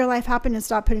let your life happen and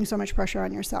stop putting so much pressure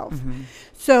on yourself. Mm-hmm.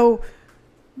 So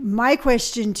my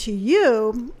question to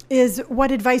you is,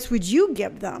 what advice would you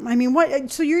give them? I mean,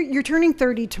 so you're turning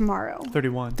 30 tomorrow.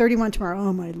 31. 31 tomorrow.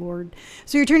 Oh my Lord.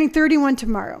 So you're turning 31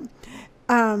 tomorrow.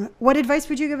 What advice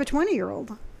would you give a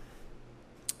 20-year-old?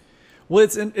 Well,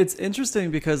 it's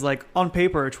interesting because, like, on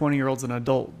paper, a 20-year-old's an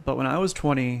adult. But when I was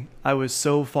 20, I was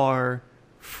so far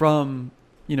from,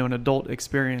 you know, an adult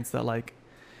experience that, like,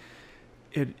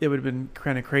 it would have been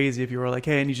kind of crazy if you were like,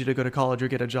 hey, I need you to go to college or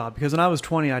get a job. Because when I was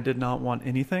 20, I did not want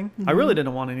anything. Mm-hmm. I really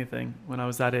didn't want anything when I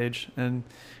was that age. And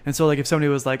so, like, if somebody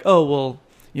was like, oh, well,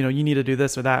 you know, you need to do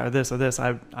this or that or this or this,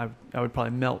 I would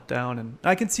probably melt down. And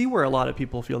I can see where a lot of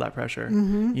people feel that pressure,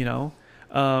 Mm-hmm. you know.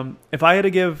 If I had to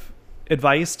give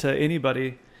advice to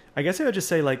anybody, I guess I would just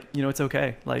say, like, you know, it's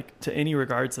okay, like, to any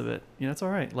regards of it, you know, it's all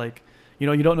right. Like, you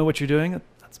know, you don't know what you're doing,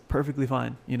 that's perfectly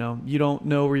fine. You know, you don't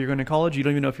know where you're going to college, you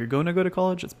don't even know if you're going to go to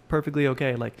college, it's perfectly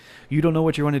okay. Like, you don't know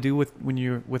what you want to do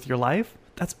with your life,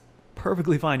 that's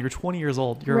perfectly fine. You're 20 years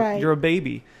old, you're a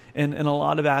baby in a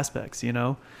lot of aspects, you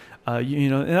know. You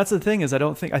know, and that's the thing, is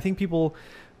I think people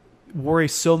worry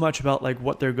so much about, like,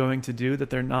 what they're going to do, that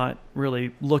they're not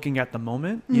really looking at the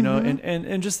moment, you know,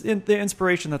 and just the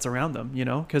inspiration that's around them, you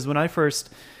know. Because when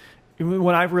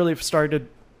I really started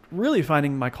really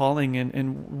finding my calling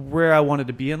and where I wanted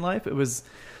to be in life, it was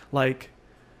like,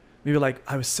 maybe like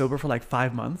I was sober for like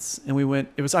 5 months, and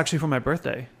it was actually for my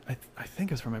birthday. I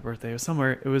think it was for my birthday.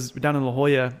 It was down in La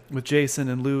Jolla with Jason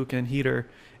and Luke and Heater,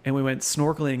 and we went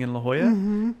snorkeling in La Jolla.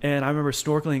 Mm-hmm. And I remember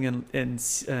snorkeling in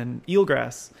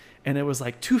eelgrass, and it was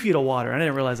like 2 feet of water. I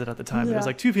didn't realize it at the time. But it was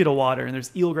like 2 feet of water, and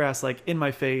there's eelgrass like in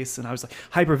my face, and I was like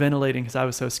hyperventilating because I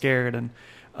was so scared. And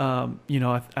you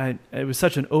know, it was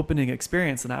such an opening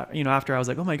experience. And you know, after I was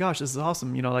like, oh my gosh, this is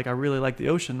awesome. You know, like, I really like the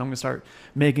ocean. I'm gonna start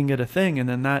making it a thing. And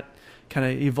then that kind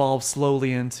of evolved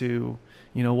slowly into,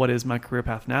 you know, what is my career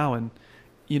path now. And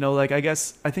you know, like, I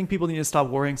think people need to stop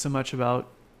worrying so much about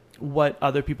what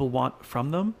other people want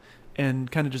from them, and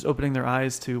kind of just opening their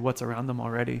eyes to what's around them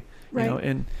already. Right. You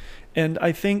know, and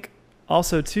I think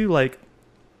also too, like,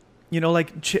 you know,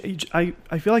 like, I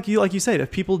feel like you said,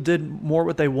 if people did more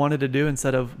what they wanted to do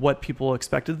instead of what people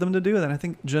expected them to do, then I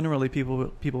think generally people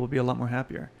would be a lot more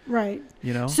happier. Right.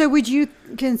 You know? So would you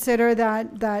consider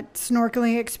that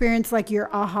snorkeling experience like your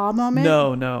aha moment?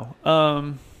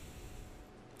 No.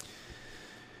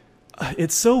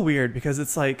 It's so weird because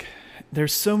it's like,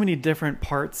 there's so many different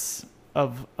parts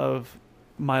of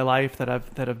my life that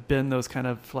have been those kind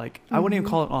of, like, I wouldn't even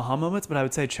call it aha moments, but I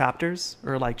would say chapters,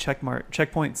 or like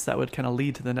checkpoints that would kind of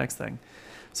lead to the next thing.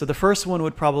 So the first one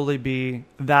would probably be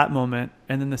that moment,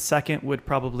 and then the second would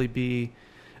probably be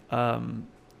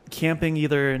camping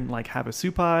either in like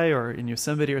Havasupai or in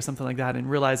Yosemite or something like that, and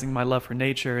realizing my love for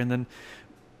nature. And then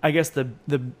I guess the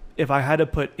if I had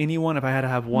to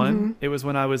have one, it was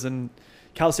when I was in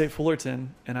Cal State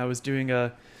Fullerton, and I was doing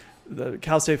the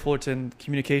Cal State Fullerton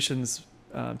communications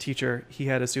teacher. He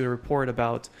had us do a report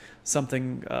about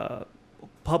something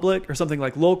public or something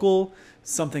like local,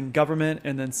 something government,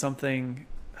 and then something,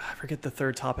 I forget the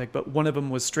third topic, but one of them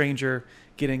was stranger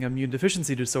getting immune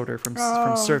deficiency disorder from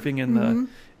surfing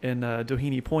in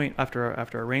Doheny Point after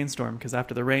a rainstorm, because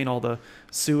after the rain, all the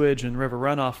sewage and river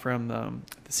runoff from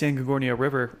the San Gorgonio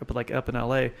River up in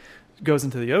LA goes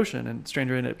into the ocean, and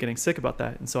stranger ended up getting sick about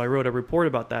that. And so I wrote a report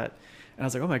about that, and I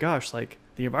was like, oh my gosh, like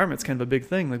the environment's kind of a big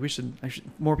thing. Like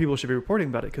more people should be reporting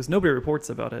about it, because nobody reports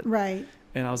about it. Right.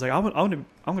 And I was like, I'm going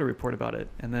to report about it.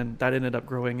 And then that ended up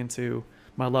growing into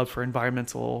my love for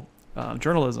environmental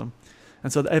journalism.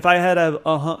 And so if I had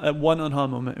one aha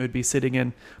moment, it would be sitting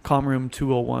in comm room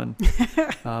 201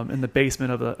 in the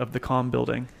basement of the comm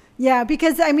building. Yeah,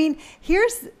 because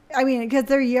because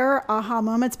they're your aha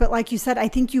moments, but like you said, I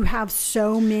think you have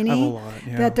so many I have a lot,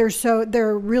 yeah. that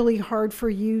they're really hard for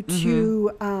you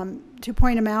to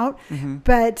point them out. Mm-hmm.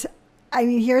 But I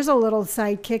mean, here's a little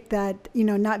sidekick that,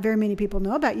 not very many people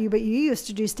know about you, but you used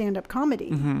to do stand-up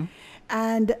comedy. Mm-hmm.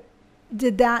 And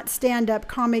did that stand-up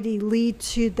comedy lead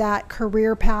to that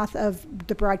career path of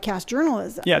the broadcast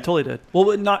journalism? Yeah, it totally did.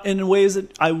 Well, not in ways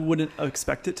that I wouldn't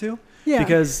expect it to. Yeah.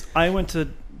 Because I went to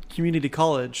community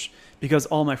college because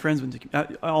all my friends went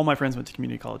to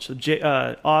community college.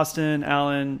 So Austin,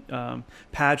 Alan,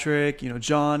 Patrick,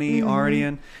 Johnny,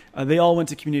 Ardian, they all went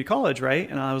to community college, right?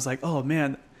 And I was like, oh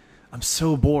man, I'm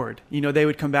so bored. They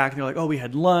would come back and they're like, oh, we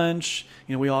had lunch.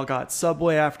 We all got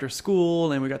Subway after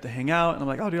school and we got to hang out. And I'm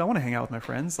like, oh, dude, I want to hang out with my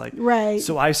friends. Like, right.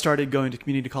 So I started going to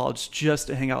community college just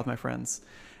to hang out with my friends.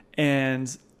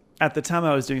 And at the time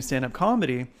I was doing stand-up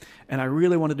comedy, and I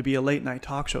really wanted to be a late night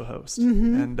talk show host.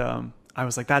 Mm-hmm. And I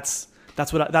was like, that's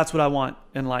what I want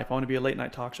in life. I want to be a late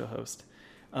night talk show host.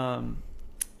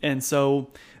 And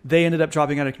so they ended up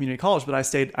dropping out of community college, but I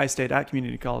stayed at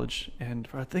community college, and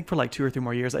I think for like 2 or 3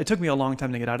 more years. It took me a long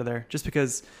time to get out of there, just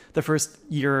because the first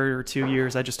year or 2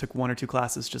 years I just took 1 or 2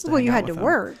 classes just to hang out with them.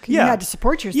 Well, you had to work. Yeah. You had to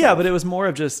support yourself. Yeah, but it was more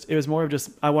of just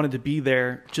I wanted to be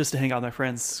there just to hang out with my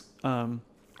friends.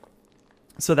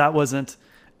 So that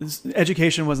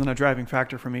education wasn't a driving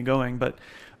factor for me going, but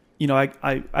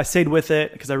I stayed with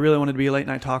it because I really wanted to be a late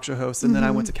night talk show host. And then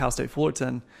I went to Cal State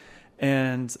Fullerton,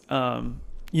 and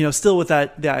still with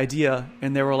the idea,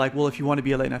 and they were like, well, if you want to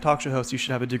be a late night talk show host, you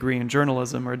should have a degree in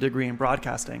journalism or a degree in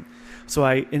broadcasting. So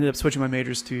I ended up switching my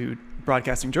majors to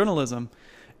broadcasting journalism.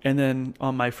 And then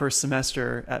on my first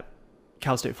semester at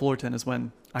Cal State Fullerton is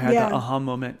when I had that aha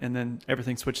moment, and then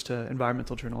everything switched to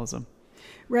environmental journalism.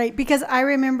 Right. Because I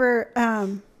remember,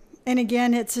 and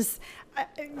again, it's just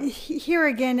here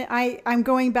again, I'm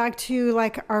going back to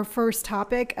like our first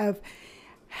topic of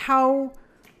how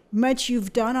much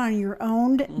you've done on your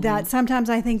own, that sometimes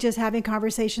I think just having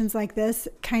conversations like this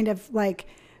kind of like,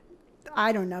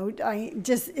 I don't know,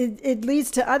 it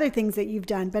leads to other things that you've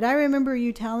done. But I remember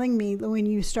you telling me when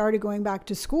you started going back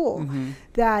to school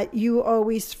that you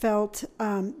always felt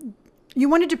you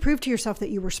wanted to prove to yourself that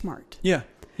you were smart. Yeah.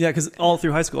 Yeah, because all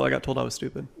through high school I got told I was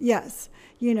stupid. Yes.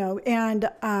 And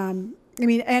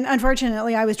and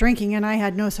unfortunately I was drinking and I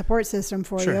had no support system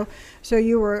for you. So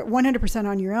you were 100%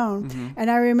 on your own.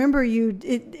 And I remember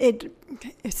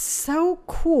it's so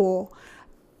cool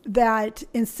that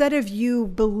instead of you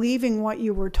believing what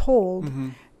you were told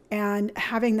and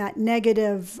having that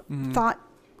negative thought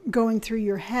going through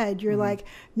your head, you're like,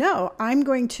 no, I'm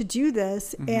going to do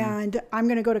this and I'm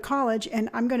going to go to college and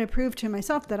I'm going to prove to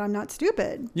myself that I'm not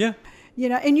stupid. Yeah.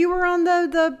 And you were on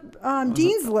the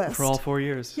dean's list for all 4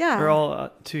 years. Yeah. Or all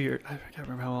 2 years. I can't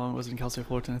remember how long it was in Cal State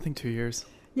Fullerton. I think 2 years.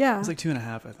 Yeah. It was like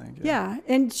 2.5, I think. Yeah.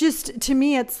 And just to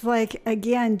me, it's like,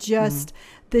 again, just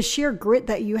the sheer grit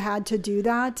that you had to do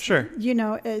that. Sure.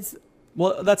 Is.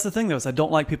 Well, that's the thing though, is I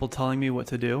don't like people telling me what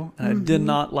to do. And I did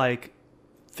not like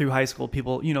through high school,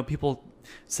 people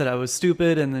said I was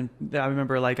stupid. And then I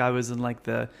remember like I was in like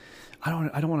I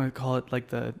don't want to call it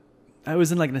like I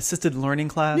was in like an assisted learning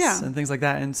class and things like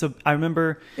that. And so I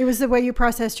remember it was the way you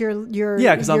processed your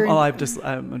because I'm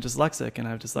dyslexic and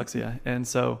I have dyslexia. And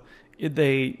so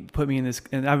they put me in this,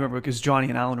 and I remember because Johnny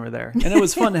and Alan were there, and it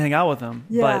was fun to hang out with them.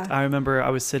 But I remember I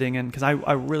was sitting in, because I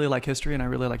really like history and I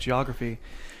really like geography.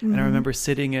 And I remember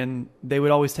sitting in, they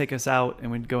would always take us out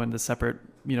and we'd go into separate,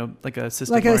 like a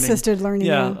assisted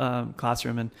learning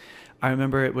classroom. And I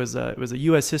remember it was a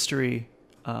U.S. history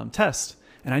test,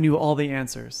 and I knew all the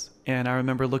answers. And I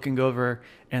remember looking over,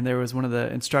 and there was one of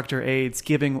the instructor aides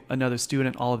giving another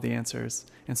student all of the answers.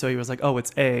 And so he was like, oh,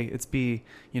 it's A, it's B,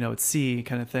 it's C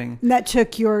kind of thing. And that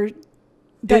took your...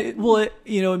 It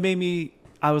made me,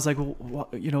 I was like, well,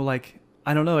 like,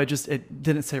 I don't know. It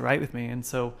didn't sit right with me. And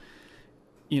so,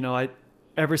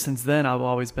 ever since then, I've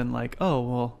always been like, oh,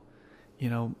 well,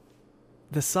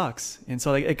 this sucks. And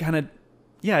so like, it kind of,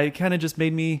 yeah, it kind of just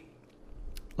made me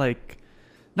like,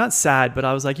 not sad, but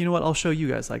I was like, you know what? I'll show you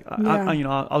guys. Like,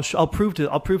 I'll prove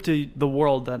to the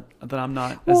world that I'm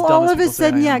not as dumb all as of a people say I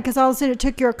sudden, am. because all of a sudden it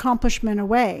took your accomplishment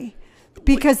away.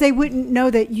 Because they wouldn't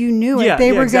know that you knew it. Yeah,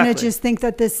 They were exactly. going to just think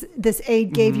that this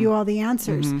aid gave you all the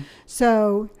answers.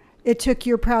 So it took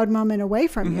your proud moment away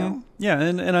from you. Yeah,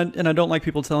 and I don't like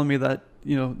people telling me that,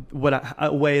 you know,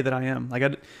 a way that I am.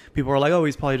 Like, people are like, oh,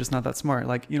 he's probably just not that smart.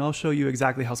 Like, you know, I'll show you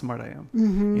exactly how smart I am.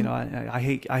 You know, I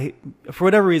hate for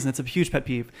whatever reason, it's a huge pet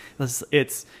peeve.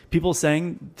 It's people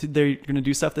saying they're going to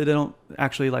do stuff that they don't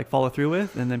actually like follow through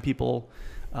with, and then people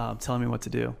telling me what to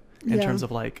do in terms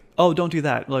of like, oh, don't do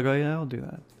that. Like, oh yeah, I'll do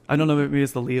that. I don't know, maybe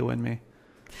it's the Leo in me.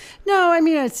 No, I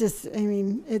mean,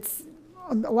 it's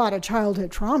a lot of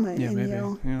childhood trauma in maybe,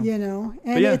 you, yeah. you know,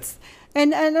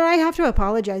 and and I have to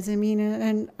apologize. I mean,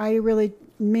 and I really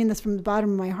mean this from the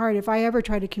bottom of my heart. If I ever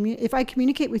try to if I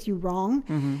communicate with you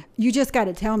wrong, you just got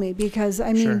to tell me, because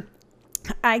I mean,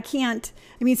 I can't,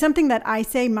 I mean, something that I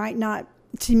say might not,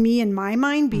 to me in my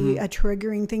mind, be a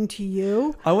triggering thing to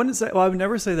you. I wouldn't say, well, I would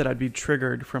never say that I'd be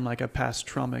triggered from like a past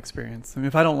trauma experience. I mean,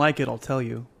 if I don't like it, I'll tell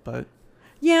you, but.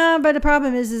 Yeah, but the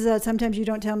problem is that sometimes you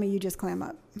don't tell me, you just clam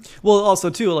up. Well, also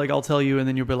too, like I'll tell you and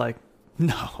then you'll be like,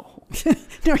 no.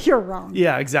 No, you're wrong.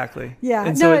 Yeah, exactly. Yeah.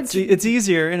 And so it's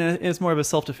easier, and it's more of a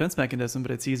self-defense mechanism,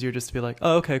 but it's easier just to be like,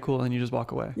 oh, okay, cool. And you just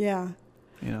walk away. Yeah.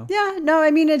 You know? Yeah, no, I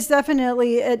mean, it's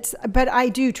definitely, but I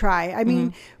do try. I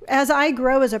mean, as I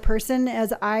grow as a person,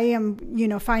 as I am, you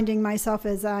know, finding myself,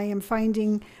 as I am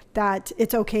finding that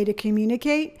it's okay to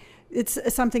communicate, it's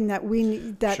something that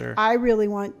I really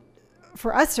want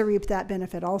for us to reap that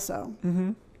benefit also.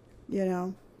 You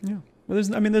know? Yeah. Well, there's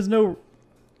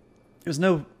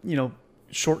no, you know,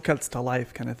 shortcuts to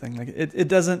life kind of thing. Like it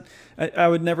doesn't, I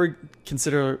would never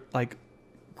consider like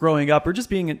growing up or just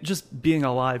being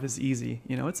alive is easy.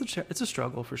 You know, it's a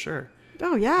struggle for sure.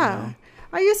 Oh yeah.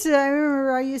 You know? I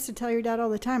remember I used to tell your dad all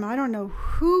the time, I don't know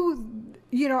who,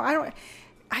 you know,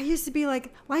 I used to be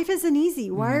like, life isn't easy.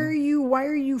 Why are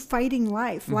you fighting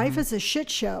life? Life is a shit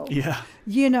show. Yeah.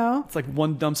 You know? It's like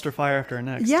one dumpster fire after the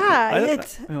next. Yeah.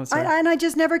 And I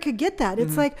just never could get that.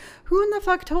 It's like, who in the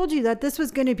fuck told you that this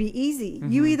was going to be easy?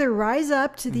 You either rise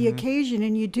up to the occasion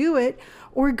and you do it,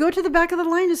 or go to the back of the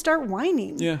line and start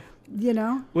whining. Yeah. You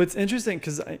know? Well, it's interesting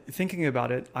because thinking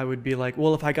about it, I would be like,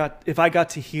 well, if I got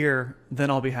to here, then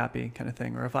I'll be happy, kind of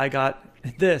thing. Or if I got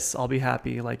this, I'll be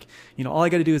happy. Like, you know, all I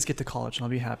got to do is get to college and I'll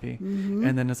be happy.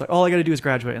 And then it's like, all I got to do is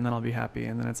graduate and then I'll be happy.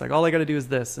 And then it's like, all I got to do is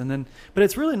this. And then, but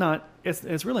it's really not.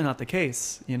 It's really not the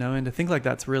case, you know. And to think like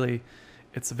that's really,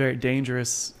 it's a very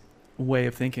dangerous way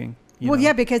of thinking. Well,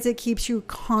 yeah, because it keeps you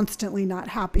constantly not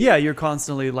happy. Yeah, you're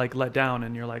constantly like let down,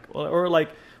 and you're like, or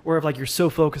if like you're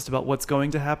so focused about what's going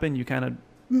to happen, you kind of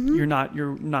you're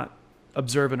not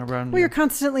observant around. Well, you're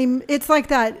constantly. It's like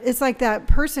that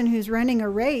person who's running a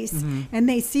race and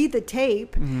they see the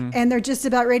tape and they're just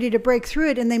about ready to break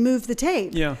through it and they move the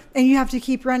tape. Yeah, and you have to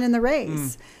keep running the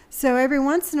race. So every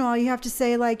once in a while, you have to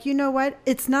say like, you know what?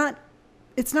 It's not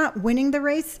winning the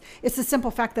race. It's the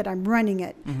simple fact that I'm running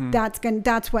it.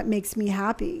 That's what makes me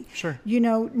happy. Sure. You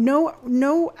know,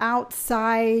 no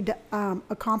outside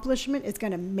accomplishment is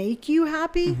going to make you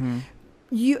happy.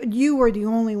 You are the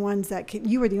only one that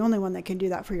can do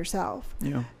that for yourself.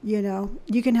 Yeah. You know,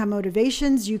 you can have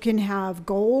motivations, you can have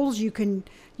goals, you can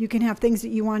have things that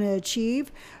you want to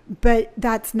achieve, but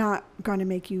that's not going to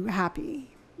make you happy.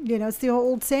 You know, it's the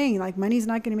old saying, like, money's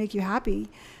not going to make you happy.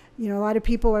 You know, a lot of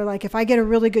people are like, if I get a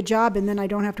really good job and then I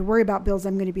don't have to worry about bills,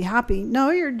 I'm going to be happy. No,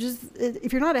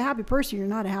 if you're not a happy person, you're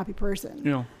not a happy person.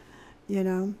 Yeah. You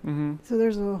know? So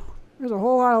there's a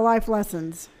whole lot of life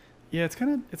lessons. Yeah, it's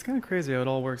kind of crazy how it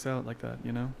all works out like that,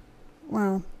 you know?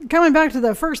 Well, coming back to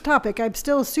the first topic, I'm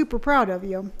still super proud of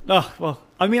you. Oh, well,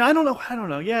 I mean, I don't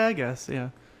know. Yeah, I guess. Yeah.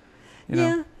 You know?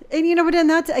 Yeah. And you know, but then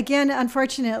that's, again,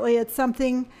 unfortunately, it's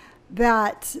something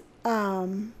that,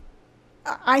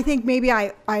 I think maybe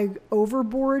I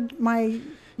overboard my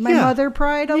mother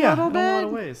pride a little bit. In a lot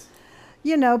of ways.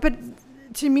 You know, but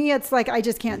to me, it's like I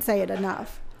just can't say it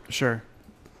enough. Sure.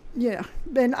 Yeah.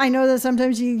 And I know that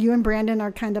sometimes you and Brandon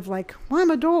are kind of like, well, I'm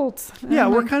adults. Yeah,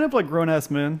 we're kind of like grown-ass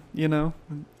men, you know?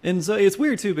 And so it's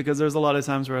weird, too, because there's a lot of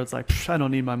times where it's like, I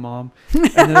don't need my mom. And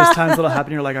then there's times that'll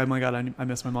happen, you're like, oh, my God, I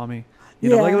miss my mommy. You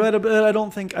know, like, but I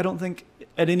don't think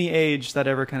at any age that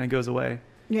ever kind of goes away.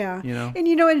 Yeah. You know? And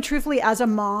you know, and truthfully, as a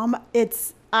mom,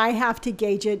 I have to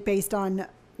gauge it based on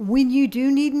when you do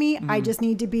need me, I just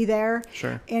need to be there.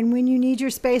 Sure. And when you need your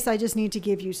space, I just need to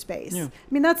give you space. Yeah. I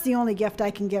mean, that's the only gift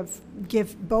I can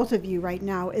give both of you right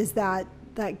now, is that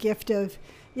gift of,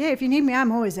 yeah, if you need me,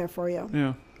 I'm always there for you.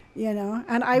 Yeah. you know,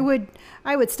 and I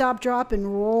would stop, drop, and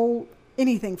roll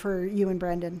anything for you and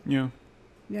Brandon. Yeah.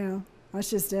 You know, that's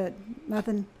just it.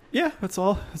 Nothing. Yeah, that's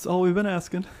all we've been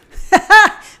asking.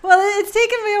 Well, it's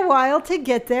taken me a while to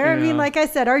get there. Yeah. I mean, like I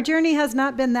said, our journey has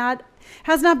not been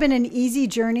an easy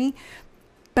journey,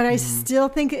 but I still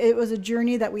think it was a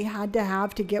journey that we had to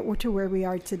have to get to where we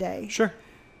are today. Sure.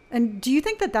 And do you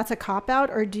think that that's a cop-out,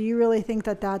 or do you really think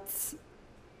that that's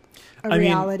a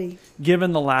reality? Mean,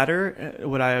 given the latter,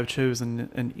 would I have chosen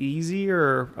an easy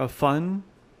or a fun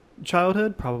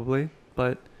childhood? Probably.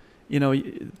 But, you know,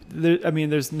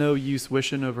 there's no use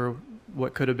wishing over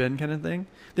what could have been kind of thing.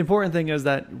 The important thing is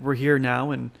that we're here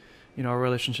now, and, you know, our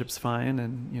relationship's fine,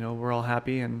 and, you know, we're all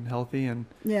happy and healthy and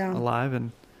alive,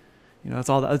 and, you know, that's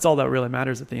all that really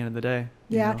matters at the end of the day.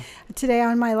 Yeah. You know? Today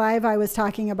on my live, I was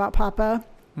talking about Papa.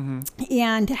 Mm-hmm.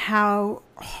 And how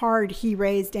hard he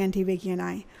raised Auntie Vicky and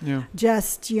I. Yeah.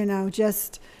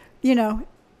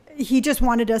 He just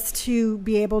wanted us to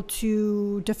be able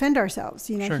to defend ourselves.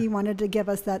 You know, Sure. He wanted to give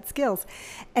us that skills.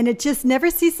 And it just never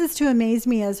ceases to amaze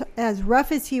me, as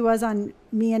rough as he was on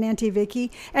me and Auntie Vicky.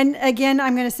 And again,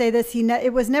 I'm going to say this,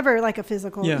 it was never like a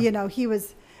physical, you know, he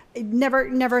was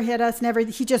never hit us,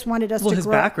 he just wanted us to grow. Well, his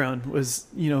background was,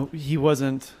 you know, he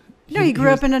wasn't. No, he grew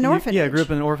up in an orphanage. Yeah, grew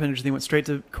up in an orphanage. Then he went straight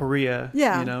to Korea.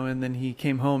 Yeah. You know, and then he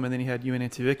came home, and then he had you and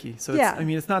Auntie Vicky. So Yeah.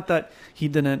 it's not that he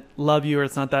didn't love you, or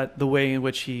it's not that the way in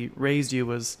which he raised you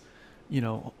was, you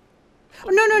know.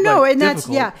 No, like, and that's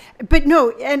difficult. but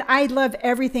no, and I love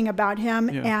everything about him,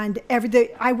 Yeah. and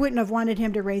I wouldn't have wanted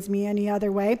him to raise me any other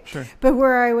way. Sure. But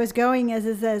where I was going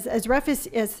is as rough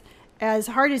as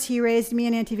hard as he raised me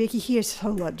and Auntie Vicky, he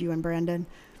so loved you and Brandon.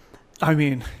 I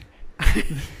mean.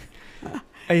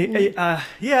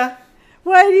 Yeah.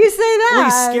 Why do you say that? Well,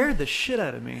 he scared the shit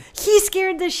out of me. He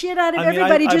scared the shit out of I mean,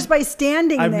 everybody just by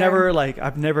standing I've there.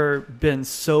 I've never been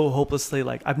so hopelessly,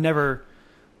 I've never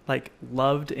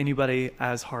loved anybody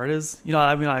as hard as, you know,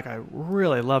 I mean, I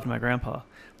really loved my grandpa,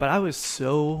 but I was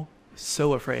so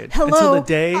afraid. Hello, until the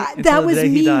day that was me.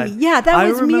 he died. Yeah, that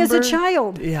was me as a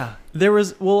child. Yeah, I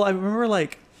remember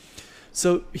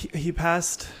so he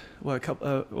passed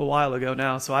a while ago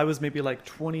now. So I was maybe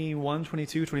 21,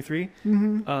 22, 23.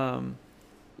 Mm-hmm.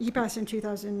 He passed in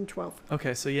 2012.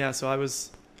 Okay, so yeah, so I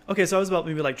was about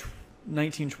maybe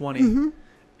 19, 20. Mm-hmm.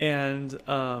 And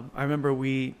I remember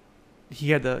he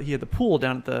had the pool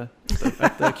down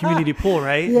at the community pool,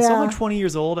 right? Yeah. So I'm 20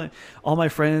 years old, and all my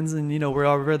friends, and, you know, we're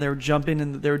over there jumping,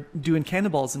 and they're doing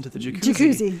cannonballs into the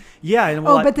jacuzzi. Yeah. And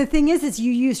but the thing is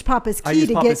you used Papa's key I used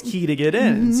to Papa's get key to get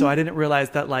in. Mm-hmm. So I didn't realize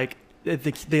that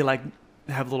they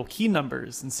have little key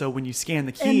numbers, and so when you scan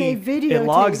the key, it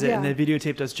logs it, and they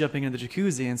videotaped us jumping in the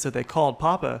jacuzzi. And so they called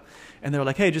Papa, and they were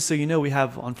like, "Hey, just so you know, we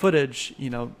have on footage,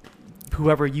 you know,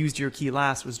 whoever used your key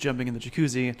last was jumping in the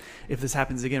jacuzzi. If this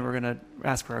happens again, we're gonna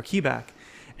ask for our key back."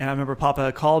 And I remember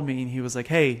Papa called me, and he was like,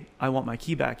 "Hey, I want my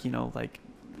key back. You know,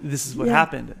 this is what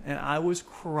happened." And I was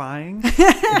crying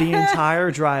the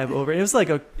entire drive over. It was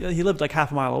he lived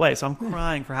half a mile away, so I'm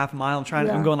crying for half a mile.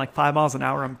 I'm going 5 miles an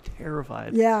hour. I'm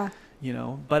terrified. Yeah. You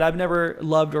know, but I've never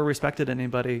loved or respected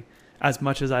anybody as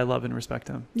much as I love and respect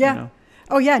him. Yeah. You know?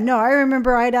 Oh yeah. No, I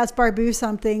remember I'd ask Barbu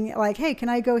something like, "Hey, can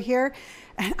I go here?"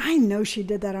 And I know she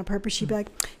did that on purpose. She'd be like,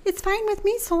 "It's fine with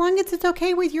me so long as it's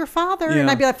okay with your father." Yeah.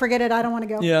 And I'd be like, "Forget it. I don't want to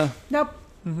go." Yeah. Nope.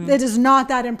 Mm-hmm. It is not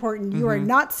that important. You are Mm-hmm.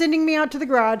 not sending me out to the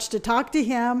garage to talk to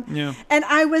him. Yeah. And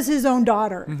I was his own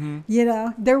daughter. Mm-hmm. You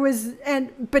know,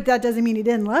 but that doesn't mean he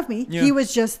didn't love me. Yeah. He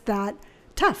was just that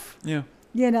tough. Yeah.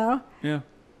 You know? Yeah.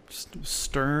 Just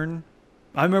stern.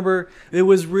 I remember it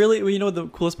was really, you know, the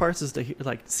coolest parts is to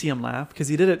see him laugh, because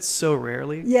he did it so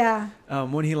rarely. Yeah.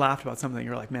 When he laughed about something,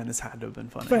 you're like, man, this had to have been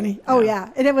funny. Funny. Oh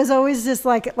yeah. And it was always just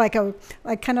kind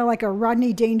of like a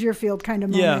Rodney Dangerfield kind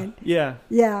of moment. Yeah.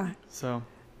 Yeah. So.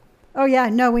 Oh yeah.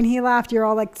 No, when he laughed, you're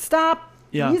all like, "Stop."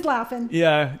 Yeah. He's laughing.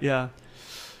 Yeah. Yeah.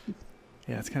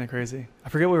 Yeah. It's kind of crazy. I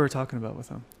forget what we were talking about with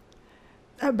him.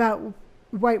 About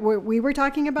what we were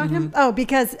talking about him? Mm-hmm. Oh,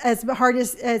 because as hard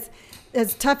as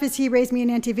tough as he raised me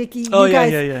and Auntie Vicky, Oh, you yeah,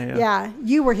 guys, yeah. yeah,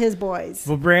 you were his boys.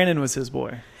 Well, Brandon was his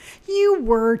boy. You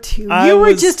were too. I You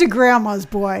were was- just a grandma's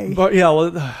boy. But yeah,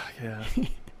 well, yeah.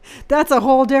 That's a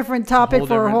whole different topic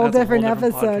for a whole different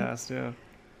episode. Podcast, yeah.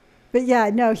 But yeah,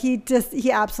 no, he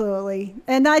absolutely,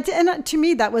 and to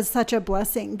me that was such a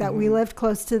blessing that we lived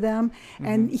close to them,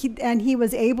 and he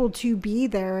was able to be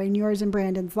there in yours and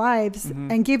Brandon's lives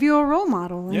and give you a role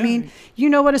model. Yeah. I mean, you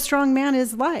know what a strong man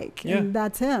is like, Yeah. and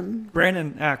that's him.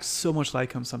 Brandon acts so much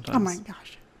like him sometimes. Oh my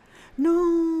gosh,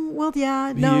 no, well,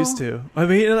 yeah, He no, used to. I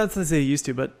mean, that's not to say he used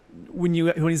to, but when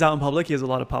he's out in public, he has a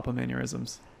lot of Papa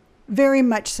mannerisms. very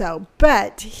much so.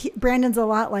 But Brandon's a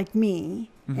lot like me.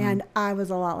 and I was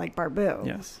a lot like Barbu.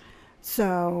 Yes.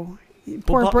 So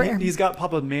Well, poor he's got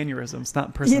Papa mannerisms, not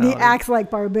he personality. acts like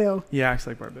Barbu. He acts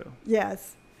like Barbu.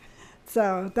 Yes.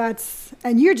 So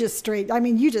and you're just straight. I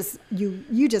mean, you just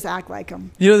act like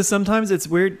him. You know, sometimes it's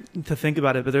weird to think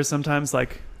about it, but there's sometimes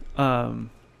like,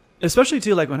 especially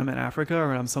too, like when I'm in Africa or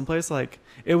when I'm someplace, like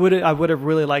I would have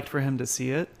really liked for him to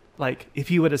see it. Like if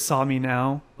he would have saw me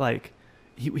now, like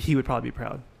he would probably be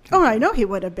proud. Oh, I know he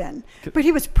would have been, but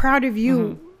he was proud of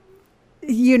you,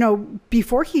 you know,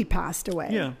 before he passed away.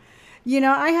 Yeah. You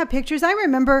know, I have pictures. I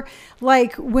remember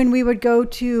like when we would go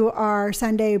to our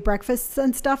Sunday breakfasts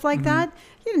and stuff like that.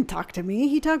 He didn't talk to me.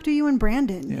 He talked to you and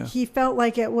Brandon. Yeah. He felt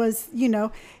like it was, you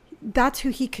know, that's who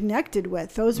he connected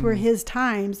with. Those were his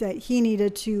times that he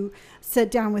needed to sit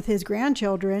down with his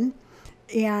grandchildren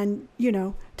and, you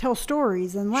know, tell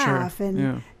stories and laugh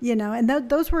and, you know, and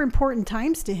those were important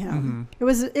times to him.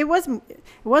 It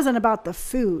wasn't about the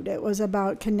food. It was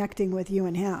about connecting with you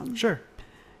and him. Sure.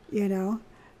 You know?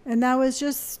 And that was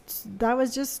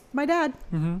just my dad.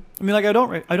 I mean, like I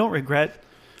don't regret.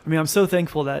 I mean, I'm so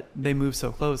thankful that they moved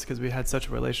so close because we had such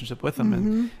a relationship with them.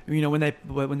 And you know, when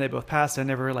they both passed, I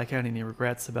never like had any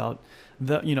regrets about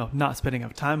not spending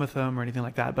enough time with them or anything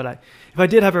like that. But if I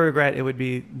did have a regret, it would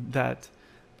be that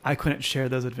I couldn't share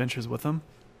those adventures with them.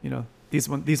 You know, these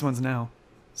ones now.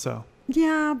 So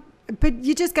yeah, but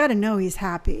you just got to know he's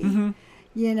happy.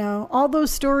 You know, all those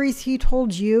stories he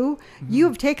told you, you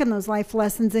have taken those life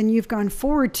lessons and you've gone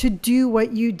forward to do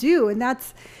what you do. And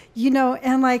that's, you know,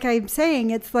 and like I'm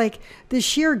saying, it's like the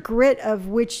sheer grit of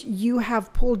which you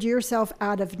have pulled yourself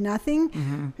out of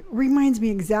nothing reminds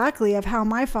me exactly of how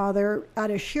my father, out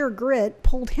of sheer grit,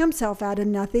 pulled himself out of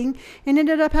nothing and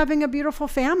ended up having a beautiful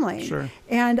family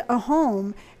and a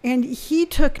home. And he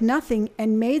took nothing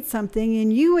and made something,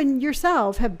 and you and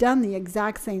yourself have done the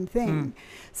exact same thing.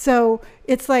 So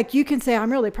it's like you can say,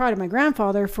 I'm really proud of my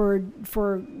grandfather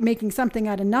for making something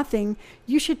out of nothing.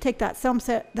 You should take that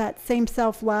same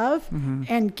self-love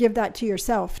and give that to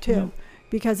yourself too,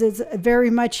 because it's very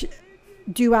much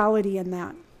duality in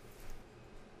that.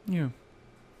 Yeah.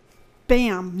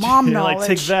 Bam, mom knowledge. Like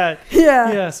take that.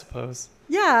 Yeah, I suppose.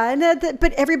 Yeah, and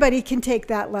but everybody can take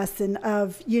that lesson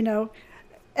of, you know,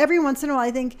 every once in a while,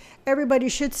 I think everybody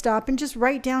should stop and just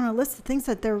write down a list of things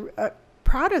that they're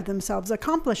proud of themselves,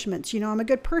 accomplishments. You know, I'm a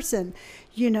good person.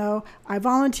 You know, I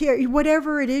volunteer,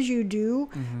 whatever it is you do,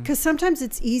 because sometimes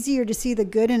it's easier to see the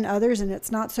good in others and it's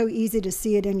not so easy to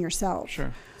see it in yourself.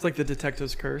 Sure. It's like the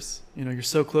detective's curse. You know, you're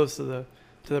so close to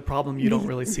the problem, you don't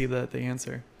really see the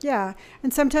answer. Yeah.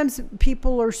 And sometimes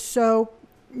people are so,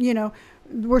 you know,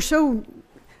 we're so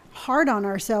hard on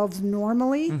ourselves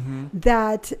normally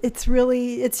that it's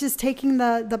just taking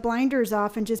the blinders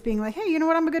off and just being like, hey, you know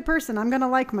what, I'm a good person, I'm gonna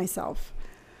like myself.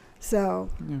 So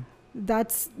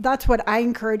that's what I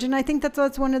encourage, and I think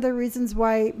that's one of the reasons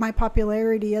why my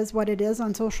popularity is what it is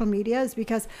on social media, is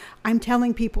because I'm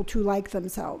telling people to like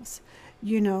themselves.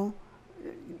 You know,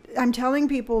 I'm telling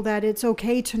people that it's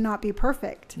okay to not be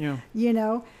perfect. You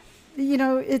know,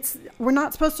 we're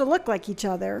not supposed to look like each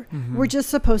other. We're just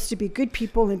supposed to be good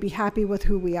people and be happy with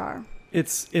who we are.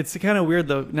 It's kind of weird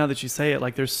though, now that you say it,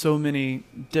 like there's so many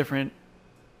different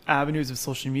avenues of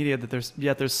social media that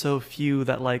there's so few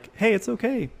that like, hey, it's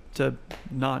okay to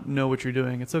not know what you're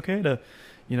doing. It's okay to,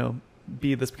 you know,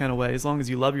 be this kind of way as long as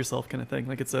you love yourself, kind of thing.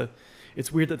 Like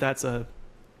it's weird that's a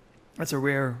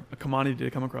rare commodity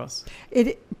to come across.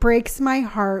 It breaks my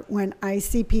heart when I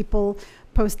see people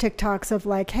post TikToks of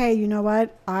like, hey, you know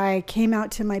what? I came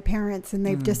out to my parents and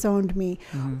they've disowned me.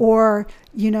 Or,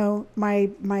 you know,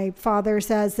 my father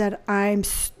says that I'm,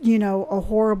 you know, a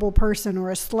horrible person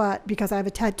or a slut because I have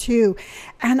a tattoo.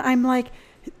 And I'm like,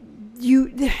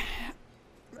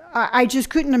 I just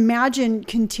couldn't imagine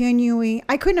continuing.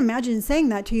 I couldn't imagine saying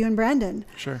that to you and Brandon.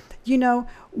 Sure. You know,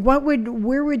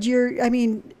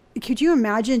 could you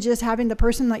imagine just having the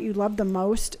person that you love the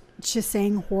most just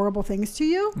saying horrible things to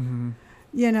you?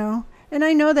 You know, and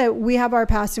I know that we have our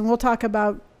past, and we'll talk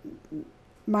about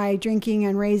my drinking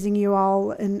and raising you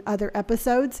all in other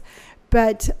episodes.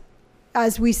 But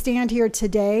as we stand here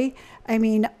today, I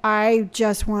mean, I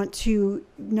just want to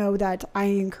know that I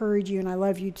encourage you and I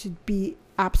love you to be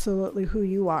absolutely who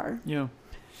you are. Yeah.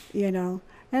 You know,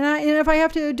 and if I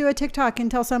have to do a TikTok and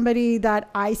tell somebody that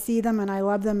I see them and I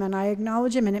love them and I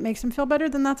acknowledge them and it makes them feel better,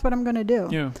 then that's what I'm going to do.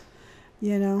 Yeah.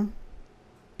 You know,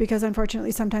 because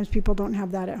unfortunately sometimes people don't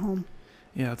have that at home.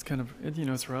 Yeah, it's kind of, you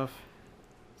know, it's rough.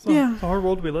 It's a hard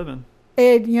world we live in.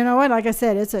 You know what? Like I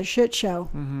said, it's a shit show.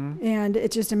 And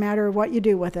it's just a matter of what you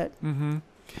do with it.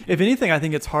 If anything, I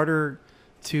think it's harder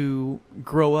to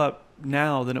grow up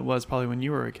now than it was probably when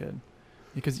you were a kid.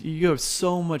 Because you have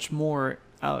so much more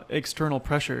external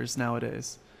pressures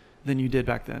nowadays than you did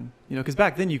back then. You know, because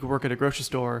back then you could work at a grocery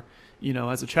store, you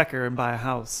know, as a checker and buy a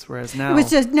house, whereas now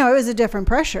it was a different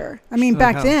pressure. I mean,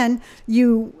 back then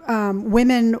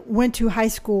women went to high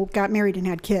school, got married, and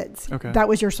had kids. Okay. That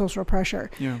was your social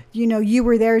pressure. Yeah. You know, you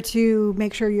were there to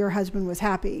make sure your husband was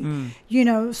happy. You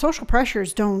know, social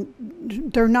pressures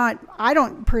I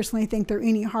don't personally think they're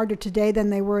any harder today than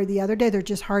they were the other day. They're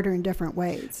just harder in different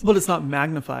ways. But it's not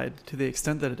magnified to the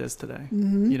extent that it is today.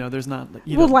 You know, there's not,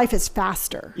 life is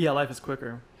faster. Yeah, life is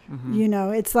quicker. You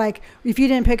know, it's like if you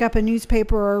didn't pick up a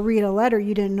newspaper or read a letter,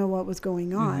 you didn't know what was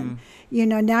going on. You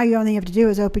know, now you only have to do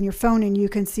is open your phone and you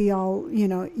can see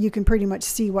you can pretty much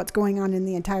see what's going on in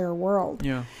the entire world.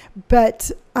 Yeah.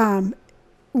 But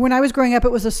when I was growing up,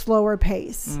 it was a slower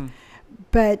pace.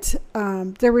 But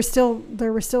there were still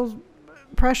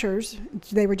pressures.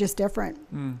 They were just different.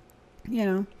 You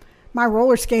know, my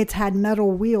roller skates had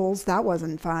metal wheels. That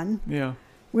wasn't fun. Yeah.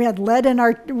 We had lead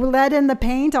in the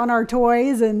paint on our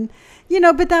toys, and you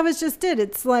know, but that was just it.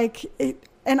 It's like,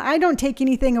 and I don't take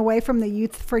anything away from the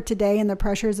youth for today and the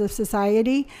pressures of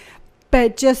society,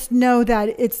 but just know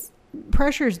that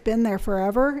pressure's been there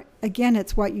forever. Again,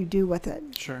 it's what you do with it.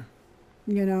 Sure.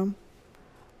 You know,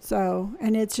 so,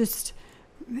 and it's just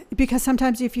because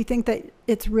sometimes if you think that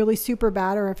it's really super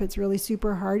bad or if it's really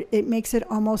super hard, it makes it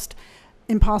almost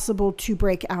impossible to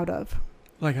break out of.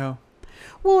 Like how?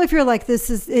 Well, if you're like,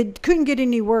 it couldn't get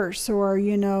any worse, or,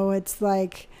 you know, it's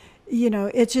like, you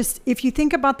know, it's just, if you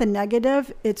think about the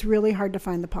negative, it's really hard to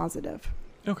find the positive.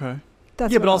 Okay.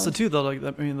 That's but also too, though, like,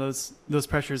 I mean, those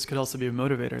pressures could also be a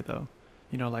motivator, though.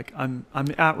 You know, like I'm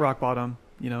at rock bottom,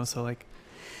 you know, so like.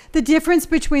 The difference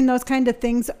between those kind of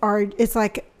things it's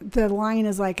like the line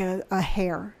is like a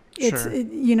hair. Sure.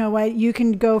 You know what, you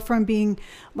can go from being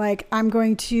like, I'm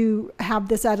going to have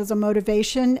this as a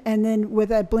motivation, and then with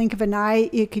a blink of an eye,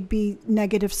 it could be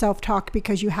negative self-talk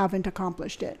because you haven't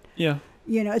accomplished it. Yeah.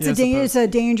 You know, it's a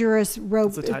dangerous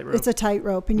rope. It's a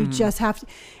tightrope, and you just have to,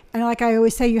 and like I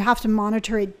always say, you have to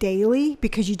monitor it daily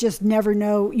because you just never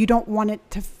know. You don't want it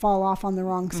to fall off on the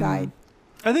wrong side.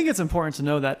 I think it's important to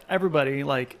know that everybody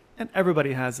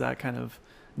has that kind of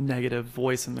negative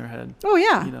voice in their head. Oh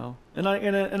yeah. You know, and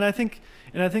I think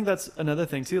that's another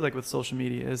thing too, like with social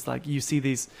media, is like you see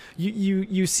these,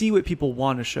 you see what people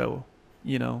want to show,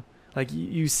 you know, like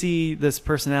you see this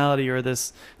personality or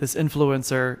this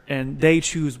influencer, and they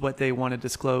choose what they want to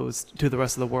disclose to the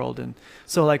rest of the world. And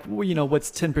so, like, you know,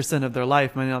 what's 10% of their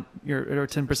life might not, or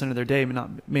 10% of their day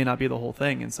may not be the whole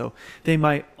thing. And so they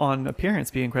might on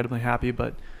appearance be incredibly happy,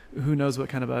 but who knows what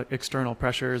kind of external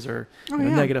pressures or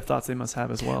negative thoughts they must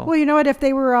have as well. Well, you know what? If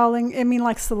they were all,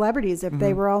 like celebrities, if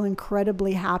they were all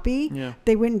incredibly happy,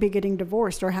 they wouldn't be getting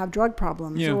divorced or have drug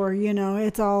problems or, you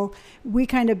know, we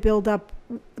kind of build up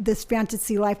this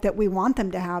fantasy life that we want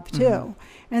them to have too.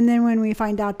 And then when we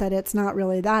find out that it's not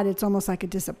really that, it's almost like a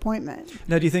disappointment.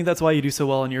 Now, do you think that's why you do so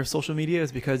well on your social media,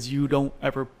 is because you don't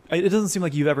ever, it doesn't seem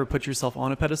like you've ever put yourself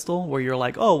on a pedestal where you're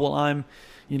like, oh, well,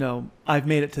 I've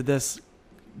made it to this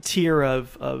tier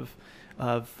of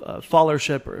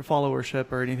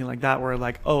followership or anything like that, where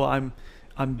like, oh, I'm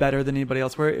better than anybody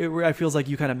else, where it feels like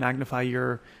you kind of magnify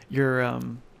your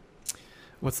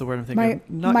what's the word I'm thinking?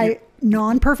 My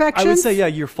non-perfections? I would say,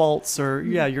 your faults or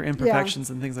your imperfections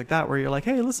and things like that, where you're like,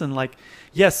 hey, listen, like,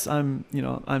 yes, I'm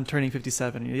turning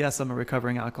 57. Yes, I'm a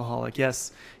recovering alcoholic.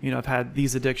 Yes, I've had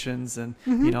these addictions, and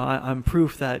I'm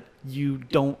proof that you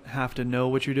don't have to know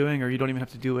what you're doing, or you don't even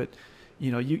have to do it.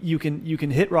 You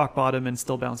can hit rock bottom and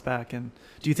still bounce back. And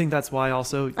do you think that's why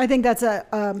also? I think that's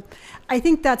I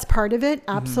think that's part of it.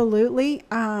 Absolutely.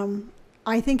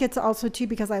 I think it's also too,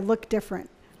 because I look different.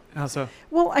 How so?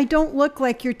 Well, I don't look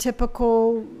like your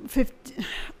typical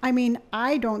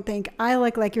I don't think I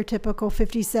look like your typical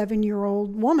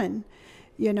 57-year-old woman,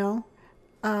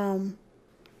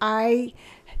 I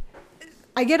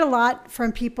get a lot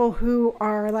from people who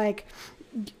are like,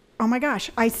 oh my gosh,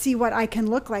 I see what I can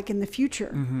look like in the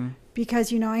future.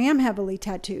 Because, I am heavily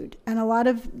tattooed, and a lot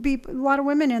of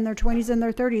women in their 20s and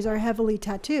their 30s are heavily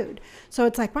tattooed. So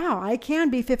it's like, wow, I can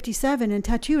be 57 and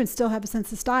tattoo and still have a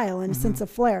sense of style and a sense of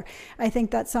flair. I think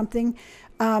that's something.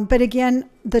 But again,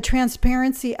 the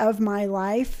transparency of my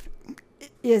life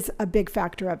is a big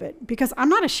factor of it, because I'm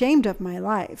not ashamed of my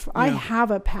life. I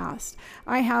have a past.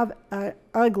 I have an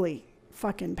ugly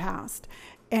fucking past.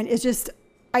 And it's just,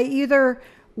 I either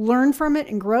learn from it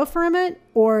and grow from it,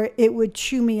 or it would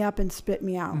chew me up and spit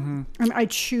me out. I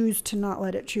choose to not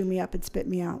let it chew me up and spit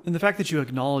me out. And the fact that you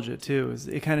acknowledge it too, is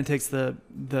it kind of takes the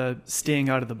sting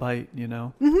out of the bite,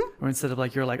 or instead of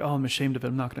like, you're like, oh, I'm ashamed of it,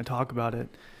 I'm not going to talk about it.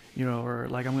 or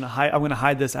like I'm gonna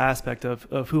hide this aspect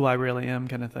of who I really am,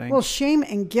 kind of thing. Well, shame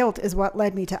and guilt is what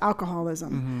led me to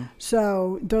alcoholism. Mm-hmm.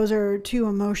 So those are two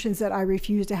emotions that I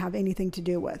refuse to have anything to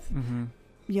do with.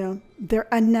 Mm-hmm. They're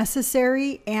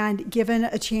unnecessary, and given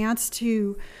a chance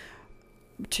to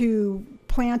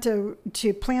plant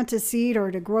a seed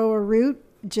or to grow a root,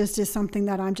 just is something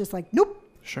that I'm just like, nope.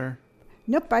 Sure.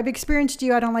 Nope. I've experienced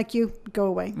you. I don't like you. Go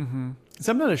away. Mm-hmm.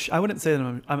 So I'm not. I wouldn't say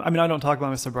that. I mean, I don't talk about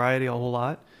my sobriety a whole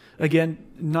lot. Again,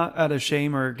 not out of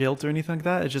shame or guilt or anything like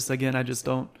that. It's just, again, I just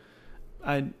don't.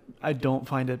 I don't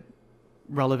find it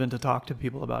relevant to talk to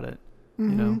people about it.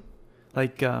 Mm-hmm.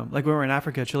 Like when we were in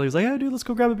Africa, Chile was like, "Hey, dude, let's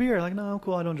go grab a beer." Like, no,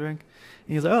 cool, I don't drink.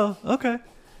 And he's like, "Oh, okay."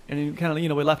 And he kind of,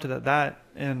 we left it at that.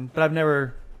 But I've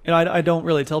never, I don't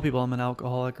really tell people I'm an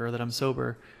alcoholic or that I'm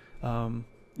sober,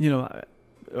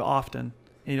 often.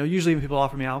 Usually when people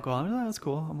offer me alcohol, I'm like, oh, that's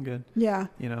cool, I'm good. Yeah.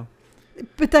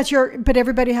 But But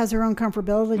everybody has their own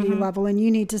comfortability mm-hmm. level, and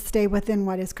you need to stay within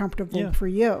what is comfortable for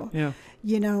you. Yeah.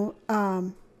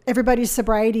 Everybody's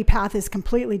sobriety path is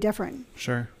completely different.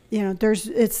 Sure.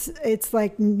 It's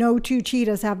like no two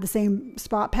cheetahs have the same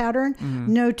spot pattern.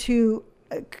 Mm-hmm. No two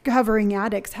covering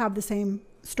addicts have the same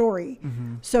story.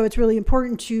 Mm-hmm. So it's really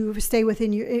important to stay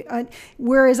within your,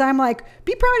 whereas I'm like,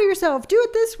 be proud of yourself, do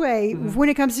it this way. Mm-hmm. When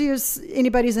it comes to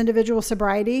anybody's individual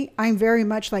sobriety, I'm very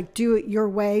much like, do it your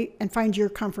way and find your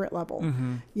comfort level.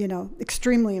 Mm-hmm.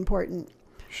 Extremely important.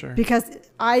 Sure. Because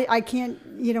I can't,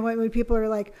 when people are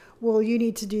like, well, you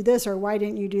need to do this, or why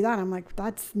didn't you do that? I'm like,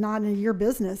 that's not in your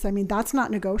business. I mean, that's not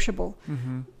negotiable.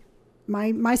 Mm-hmm.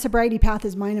 My sobriety path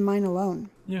is mine and mine alone.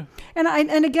 Yeah.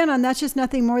 And again, that's just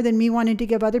nothing more than me wanting to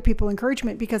give other people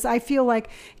encouragement, because I feel like,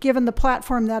 given the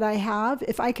platform that I have,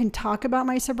 if I can talk about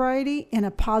my sobriety in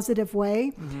a positive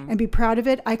way mm-hmm. and be proud of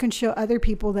it, I can show other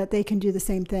people that they can do the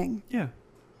same thing. Yeah.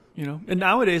 And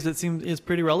nowadays it's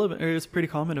pretty relevant, or it's pretty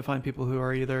common to find people who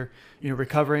are either,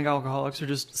 recovering alcoholics or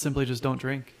just simply just don't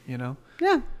drink,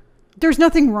 Yeah. There's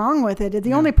nothing wrong with it.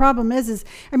 The only problem is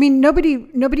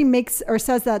nobody makes or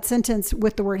says that sentence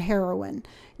with the word heroin.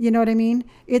 You know what I mean?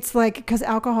 It's like, because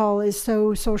alcohol is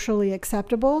so socially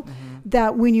acceptable mm-hmm.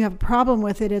 that when you have a problem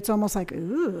with it, it's almost like,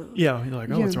 ooh. Yeah. You're like,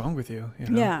 oh, what's wrong with you?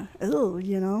 Yeah. Ooh,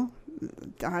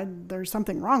 there's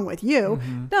something wrong with you.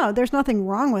 Mm-hmm. No, there's nothing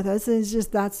wrong with us. It's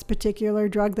just that's particular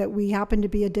drug that we happen to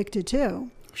be addicted to.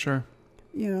 Sure.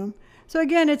 So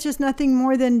again, it's just nothing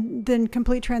more than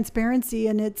complete transparency,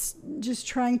 and it's just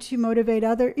trying to motivate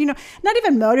not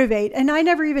even motivate. And I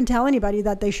never even tell anybody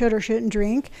that they should or shouldn't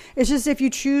drink. It's just, if you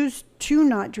choose to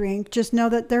not drink, just know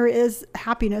that there is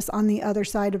happiness on the other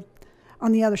side.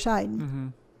 Mm-hmm.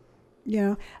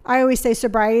 I always say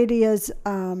sobriety is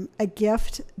a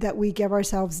gift that we give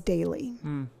ourselves daily.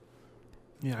 Mm.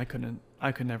 Yeah, I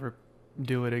could never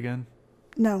do it again.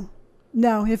 No.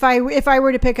 If I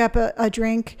were to pick up a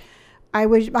drink, I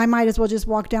might as well just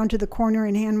walk down to the corner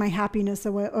and hand my happiness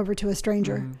over to a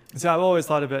stranger. Mm-hmm. So I've always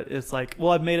thought of it, it's like,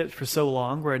 well, I've made it for so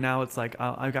long where now it's like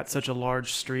I've got such a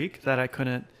large streak that I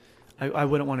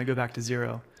wouldn't want to go back to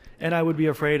zero. And I would be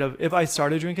afraid of, if I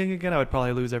started drinking again, I would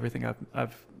probably lose everything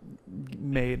I've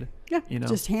made. Yeah,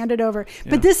 just hand it over.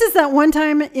 Yeah. But this is that one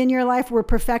time in your life where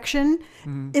perfection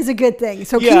mm-hmm. is a good thing.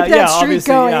 So keep that streak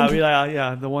going.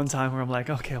 Yeah, the one time where I'm like,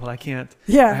 okay, well, I can't.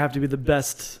 Yeah. I have to be the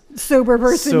best sober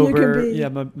person you can be. Yeah,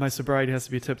 my sobriety has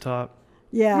to be tip top.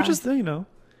 Yeah. Which is,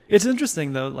 it's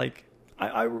interesting though. Like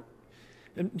I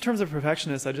in terms of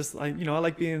perfectionist, I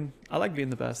like being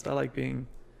the best. I like being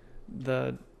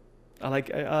I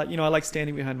like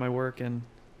standing behind my work, and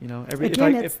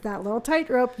it's that little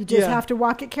tightrope. You just have to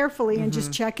walk it carefully and mm-hmm.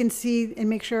 just check and see and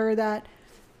make sure that,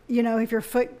 if your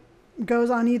foot goes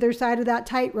on either side of that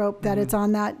tightrope, that mm-hmm. it's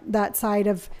on that side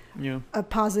of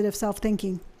positive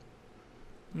self-thinking.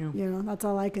 Yeah. That's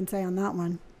all I can say on that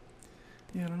one.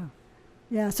 Yeah, I don't know.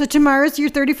 Yeah. So tomorrow's your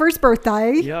 31st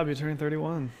birthday. Yeah, I'll be turning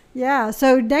 31. Yeah.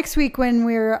 So next week when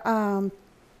we're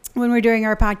doing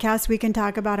our podcast, we can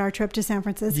talk about our trip to San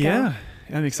Francisco. Yeah.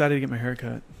 I'm excited to get my hair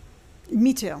cut.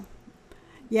 Me too.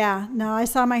 Yeah. No, I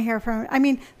saw my hair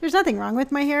there's nothing wrong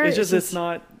with my hair. It's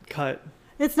not cut.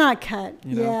 It's not cut.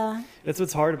 Yeah. That's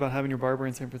what's hard about having your barber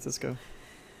in San Francisco.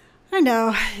 I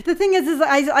know. The thing is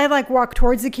I like walk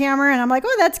towards the camera and I'm like,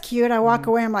 oh, that's cute. I walk mm-hmm.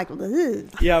 away. I'm like, ugh.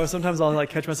 Yeah. But sometimes I'll like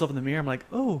catch myself in the mirror. I'm like,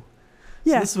 oh,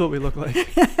 yeah. So this is what we look like.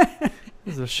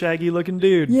 This is a shaggy looking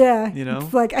dude. Yeah.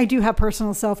 It's like, I do have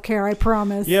personal self-care. I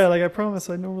promise. Yeah. Like I promise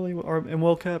I normally am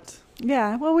well kept.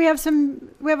 Yeah. Well, we have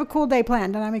a cool day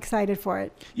planned and I'm excited for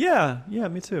it. Yeah. Yeah.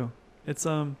 Me too. It's,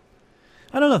 I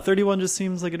don't know. 31 just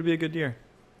seems like it'd be a good year.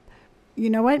 you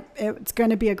know what? It's going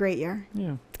to be a great year.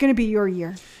 Yeah. It's going to be your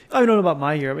year. I don't know about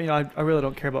my year, but I really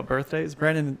don't care about birthdays.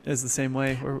 Brandon is the same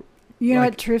way. You know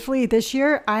what? Truthfully, this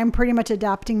year I'm pretty much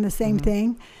adopting the same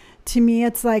thing. To me,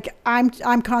 it's like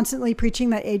I'm constantly preaching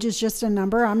that age is just a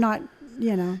number. I'm not,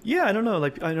 Yeah, I don't know.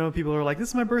 Like, I know people are like, this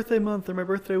is my birthday month or my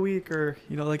birthday week, or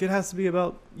like it has to be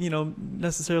about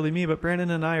necessarily me. But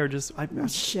Brandon and I are just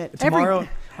tomorrow.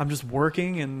 I'm just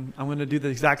working, and I'm going to do the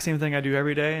exact same thing I do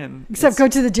every day, and except go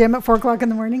to the gym at 4:00 in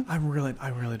the morning. I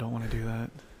really don't want to do that.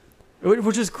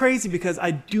 Which is crazy because I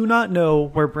do not know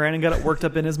where Brandon got it worked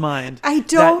up in his mind. I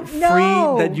don't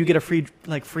know that you get a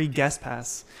free guest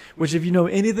pass. Which, if you know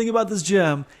anything about this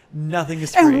gym, nothing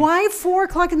is free. And why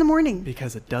 4:00 in the morning?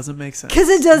 Because it doesn't make sense. Because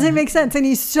it doesn't make sense, and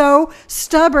he's so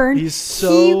stubborn.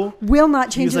 He will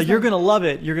not change. He's like, you're gonna love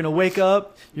it. You're gonna wake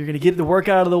up. You're gonna get the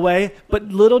workout out of the way. But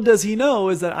little does he know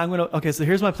is that I'm gonna. Okay, so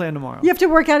here's my plan tomorrow. You have to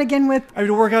work out again I have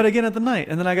to work out again at the night,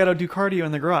 and then I gotta do cardio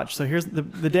in the garage. So here's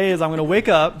the day is I'm gonna wake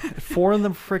up at 4 in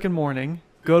the freaking morning,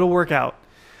 go to work out,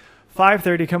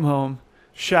 5:30 come home,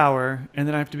 shower, and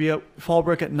then I have to be at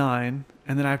Fallbrook at 9.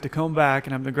 And then I have to come back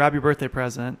and I'm going to grab your birthday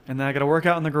present. And then I got to work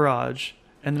out in the garage.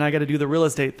 And then I got to do the real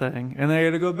estate thing. And then I got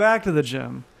to go back to the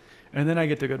gym. And then I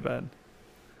get to go to bed.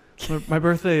 My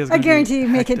birthday is. I guarantee you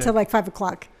make it till like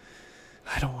 5:00.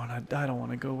 I don't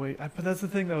want to go wait. But that's the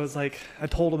thing that was like, I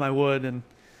told him I would. And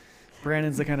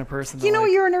Brandon's the kind of person.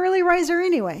 You're an early riser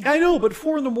anyway. I know, but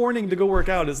 4 in the morning to go work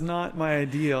out is not my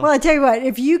ideal. Well, I tell you what,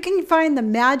 if you can find the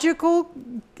magical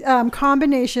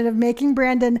combination of making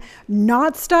Brandon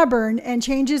not stubborn and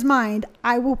change his mind,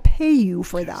 I will pay you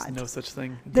for that. There's no such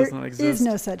thing. It does not exist. There is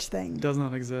no such thing. It does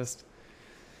not exist.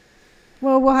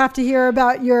 Well, we'll have to hear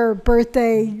about your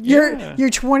birthday, your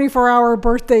 24-hour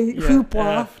birthday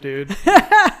hoopla. Dude.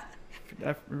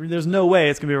 There's no way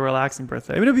it's going to be a relaxing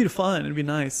birthday. I mean, it'll be fun. It'll be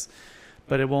nice.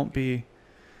 But it won't be.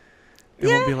 It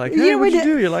won't be like, hey, what'd you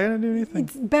do? You're like, I didn't do anything.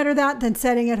 It's better that than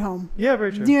sitting at home. Yeah,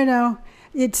 very true.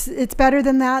 It's better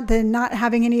than that than not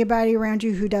having anybody around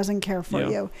you who doesn't care for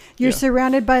you. You're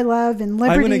surrounded by love and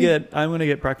liberty. I'm gonna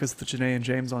get breakfast with Janae and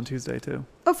James on Tuesday too.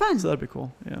 Oh, fun! So that'd be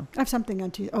cool. Yeah. I have something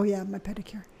on Tuesday. Oh yeah, my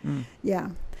pedicure. Yeah.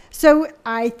 So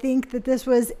I think that this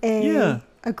was a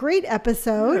great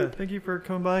episode. Yeah. Thank you for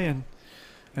coming by and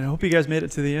I hope you guys made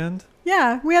it to the end.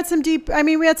 Yeah, we had some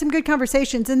good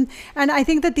conversations. And I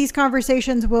think that these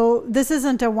conversations this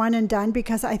isn't a one and done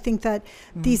because I think that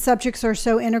these subjects are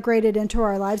so integrated into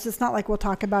our lives. It's not like we'll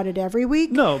talk about it every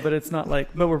week. No, but it's not like,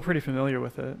 but we're pretty familiar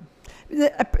with it.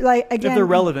 Like, again, if they're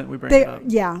relevant, we bring it up.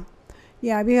 Yeah.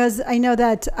 Yeah, because I know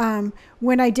that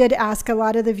when I did ask a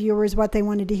lot of the viewers what they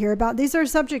wanted to hear about, these are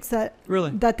subjects that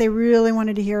they really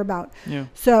wanted to hear about. Yeah.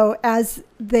 So as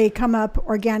they come up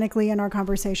organically in our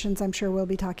conversations, I'm sure we'll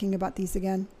be talking about these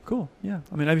again. Cool. Yeah.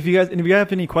 I mean, if you guys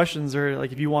have any questions or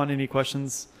like if you want any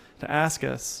questions to ask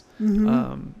us,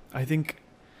 I think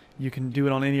you can do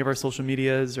it on any of our social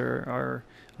medias or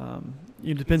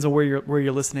it depends on where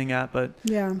you're listening at, but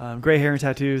Gray Hair and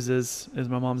Tattoos is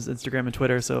my mom's Instagram and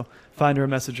Twitter, so find her,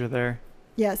 message her there.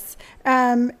 Yes.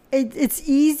 It's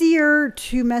easier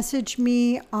to message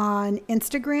me on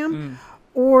Instagram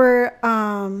or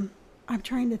I'm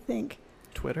trying to think.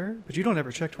 Twitter? But you don't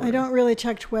ever check Twitter. I don't really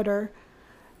check Twitter.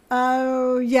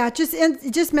 Oh, yeah.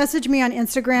 Just message me on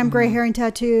Instagram, Gray Hair and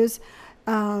Tattoos.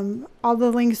 All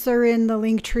the links are in the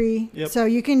link tree. Yep. So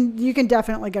you can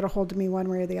definitely get a hold of me one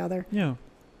way or the other. Yeah.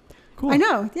 Cool. I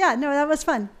know. Yeah. No, that was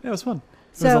fun. Yeah, it was fun.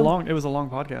 It was a long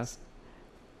podcast.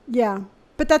 Yeah.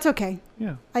 But that's okay.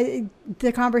 Yeah.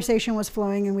 The conversation was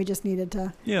flowing and we just needed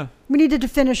to. Yeah. We needed to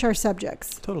finish our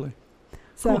subjects. Totally.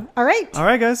 So, cool. All right. All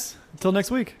right, guys. Until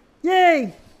next week.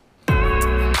 Yay.